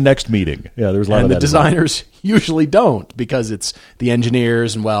 When's our next meeting? Yeah, there's a lot of and that. And the designers usually don't because it's the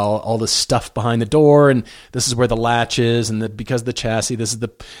engineers and, well, all the stuff behind the door, and this is where the latch is, and because of the chassis, this is the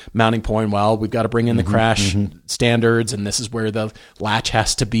mounting point. Well, we've got to bring in the crash standards, and this is where the latch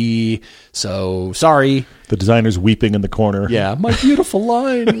has to be. So, sorry. The designer's weeping in the corner. Yeah, my beautiful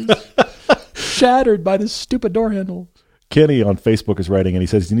line is shattered by this stupid door handle. Kenny on Facebook is writing, and he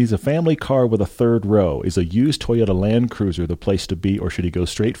says he needs a family car with a third row. Is a used Toyota Land Cruiser the place to be, or should he go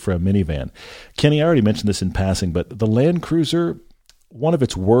straight for a minivan? Kenny, I already mentioned this in passing, but the Land Cruiser, one of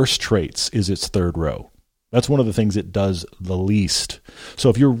its worst traits is its third row. That's one of the things it does the least. So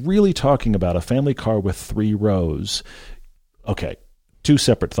if you're really talking about a family car with 3 rows, okay, 2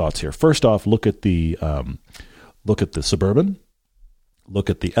 separate thoughts here. First off, look at the Suburban, look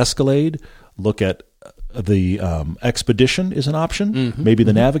at the Escalade, look at the Expedition is an option, maybe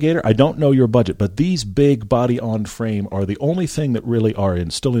the Navigator. I don't know your budget, but these big body on frame are the only thing that really are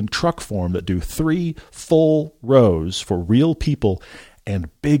still in truck form that do 3 full rows for real people and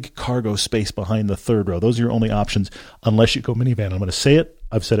big cargo space behind the third row. Those are your only options unless you go minivan. I'm going to say it.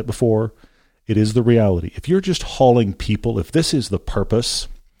 I've said it before. It is the reality. If you're just hauling people, if this is the purpose,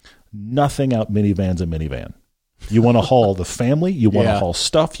 nothing out minivan's a minivan. You want to haul the family. You want to haul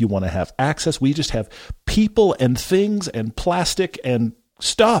stuff. You want to have access. We just have people and things and plastic and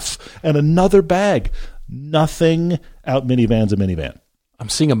stuff and another bag. Nothing out minivan's a minivan. I'm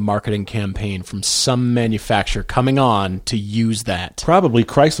seeing a marketing campaign from some manufacturer coming on to use that. Probably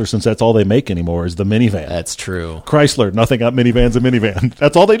Chrysler, since that's all they make anymore is the minivan. That's true. Chrysler, nothing out minivan's a minivan.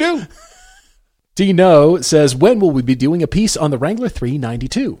 That's all they do. Dino says, when will we be doing a piece on the Wrangler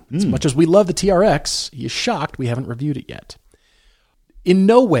 392? As much as we love the TRX, he is shocked we haven't reviewed it yet. In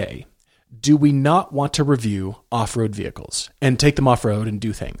no way do we not want to review off-road vehicles and take them off-road and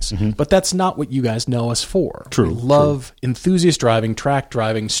do things. But that's not what you guys know us for. True. We love enthusiast driving, track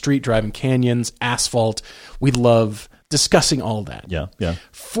driving, street driving, canyons, asphalt. We love discussing all that. Yeah.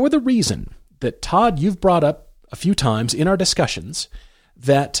 For the reason that, Todd, you've brought up a few times in our discussions,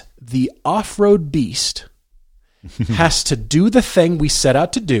 that the off-road beast has to do the thing we set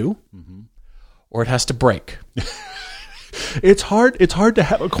out to do, or it has to break. It's hard to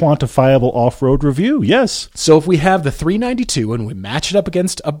have a quantifiable off-road review, yes. So if we have the 392 and we match it up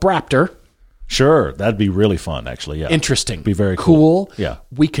against a Braptor... Sure, that'd be really fun, actually, yeah. Interesting. Be very cool. Yeah.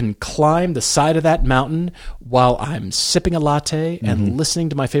 We can climb the side of that mountain while I'm sipping a latte and listening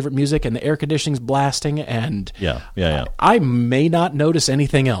to my favorite music and the air conditioning's blasting and I may not notice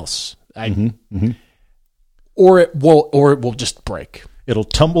anything else. Or it will just break. It'll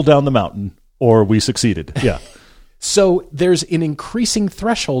tumble down the mountain or we succeeded. Yeah. So there's an increasing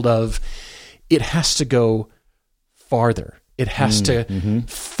threshold of it has to go farther. It has to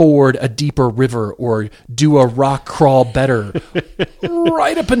ford a deeper river or do a rock crawl better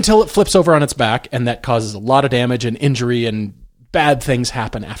right up until it flips over on its back, and that causes a lot of damage and injury and bad things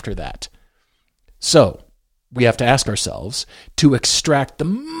happen after that. So we have to ask ourselves, to extract the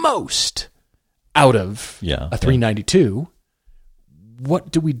most out of a 392,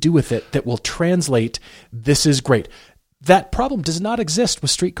 what do we do with it that will translate, this is great? That problem does not exist with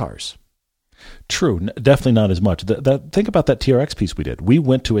street cars. True, definitely not as much. Think about that TRX piece we did. We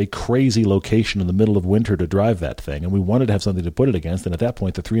went to a crazy location in the middle of winter to drive that thing, and we wanted to have something to put it against, and at that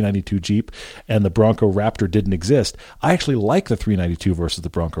point, the 392 Jeep and the Bronco Raptor didn't exist. I actually like the 392 versus the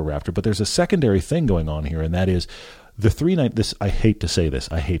Bronco Raptor, but there's a secondary thing going on here, and that is the 392, I hate to say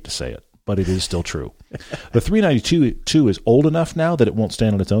this, I hate to say it, but it is still true. The 392 is old enough now that it won't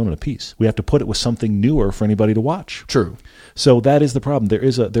stand on its own in a piece. We have to put it with something newer for anybody to watch. True. So that is the problem. There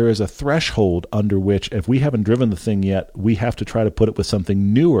is a threshold under which, if we haven't driven the thing yet, we have to try to put it with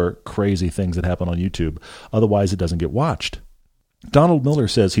something newer, crazy things that happen on YouTube. Otherwise, it doesn't get watched. Donald Miller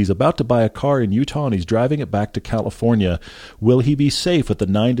says he's about to buy a car in Utah and he's driving it back to California. Will he be safe at the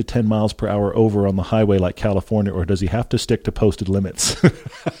 9 to 10 miles per hour over on the highway like California, or does he have to stick to posted limits?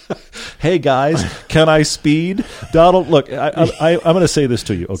 Hey, guys, can I speed? Donald, look, I'm going to say this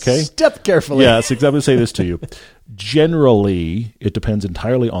to you, okay? Step carefully. Yes, I'm going to say this to you. Generally, it depends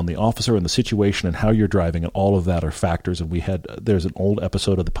entirely on the officer and the situation and how you're driving, and all of that are factors. And there's an old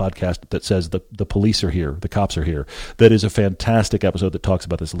episode of the podcast that says the police are here, the cops are here. That is a fantastic episode that talks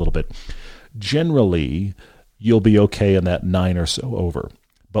about this a little bit. Generally, you'll be okay in that 9 or so over.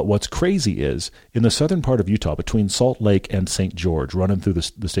 But what's crazy is, in the southern part of Utah, between Salt Lake and St. George, running through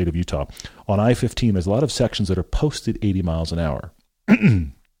the state of Utah, on I-15, there's a lot of sections that are posted 80 miles an hour.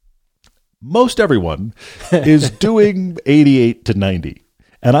 Most everyone is doing 88 to 90.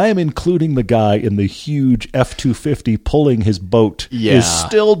 And I am including the guy in the huge F-250 pulling his boat is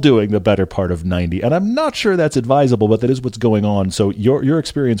still doing the better part of 90. And I'm not sure that's advisable, but that is what's going on. So your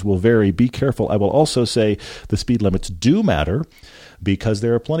experience will vary. Be careful. I will also say the speed limits do matter, because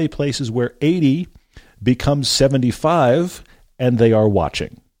there are plenty of places where 80 becomes 75 and they are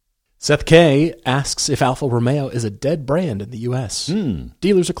watching. Seth K asks if Alfa Romeo is a dead brand in the U.S.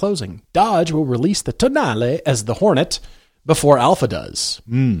 Dealers are closing. Dodge will release the Tonale as the Hornet before Alfa does.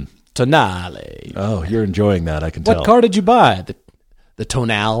 Tonale. Oh, you're enjoying that, I can tell. What car did you buy? The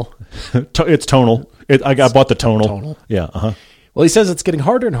Tonal? It's tonal. I bought the tonal. Tonal. Yeah, uh-huh. Well, he says it's getting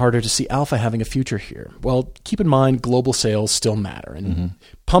harder and harder to see Alfa having a future here. Well, keep in mind, global sales still matter. And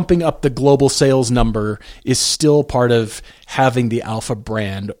pumping up the global sales number is still part of having the Alfa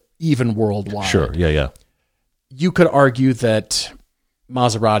brand even worldwide. Sure, yeah. You could argue that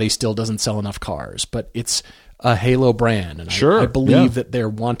Maserati still doesn't sell enough cars, but it's a halo brand. And I believe that they're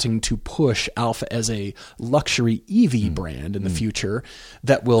wanting to push Alfa as a luxury EV brand in the future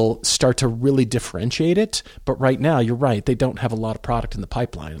that will start to really differentiate it. But right now, you're right, they don't have a lot of product in the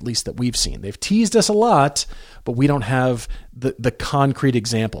pipeline, at least that we've seen. They've teased us a lot, but we don't have the concrete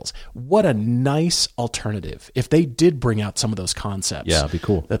examples. What a nice alternative if they did bring out some of those concepts. Yeah, it'd be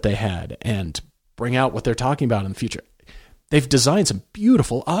cool. That they had, and bring out what they're talking about in the future. They've designed some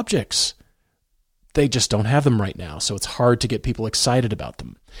beautiful objects. They just don't have them right now, so it's hard to get people excited about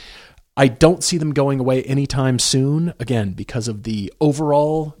them. I don't see them going away anytime soon, again, because of the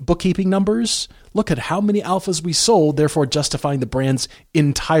overall bookkeeping numbers. Look at how many Alphas we sold, therefore justifying the brand's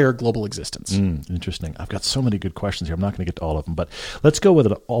entire global existence. Interesting. I've got so many good questions here. I'm not going to get to all of them, but let's go with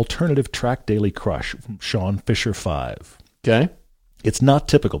an alternative track daily crush from Sean Fisher 5. Okay. It's not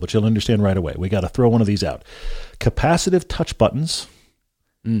typical, but you'll understand right away. We got to throw one of these out. Capacitive touch buttons,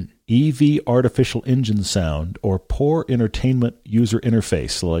 EV artificial engine sound, or poor entertainment user interface,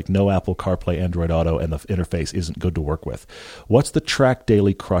 so like no Apple CarPlay, Android Auto, and the interface isn't good to work with. What's the track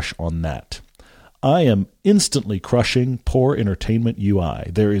daily crush on that? I am instantly crushing poor entertainment UI.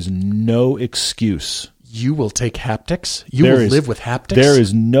 There is no excuse. You will take haptics? You will live with haptics? There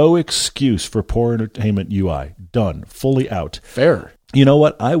is no excuse for poor entertainment UI. Done. Fully out. Fair. You know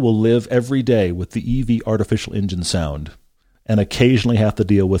what? I will live every day with the EV artificial engine sound and occasionally have to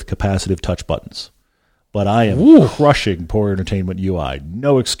deal with capacitive touch buttons. But I am crushing poor entertainment UI.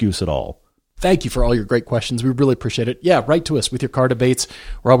 No excuse at all. Thank you for all your great questions. We really appreciate it. Yeah, write to us with your car debates.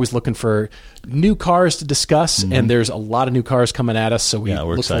 We're always looking for new cars to discuss, and there's a lot of new cars coming at us, so we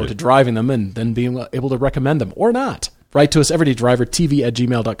look forward to driving them and then being able to recommend them or not. Write to us,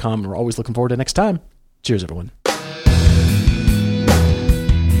 everydaydrivertv@gmail.com. We're always looking forward to next time. Cheers, everyone.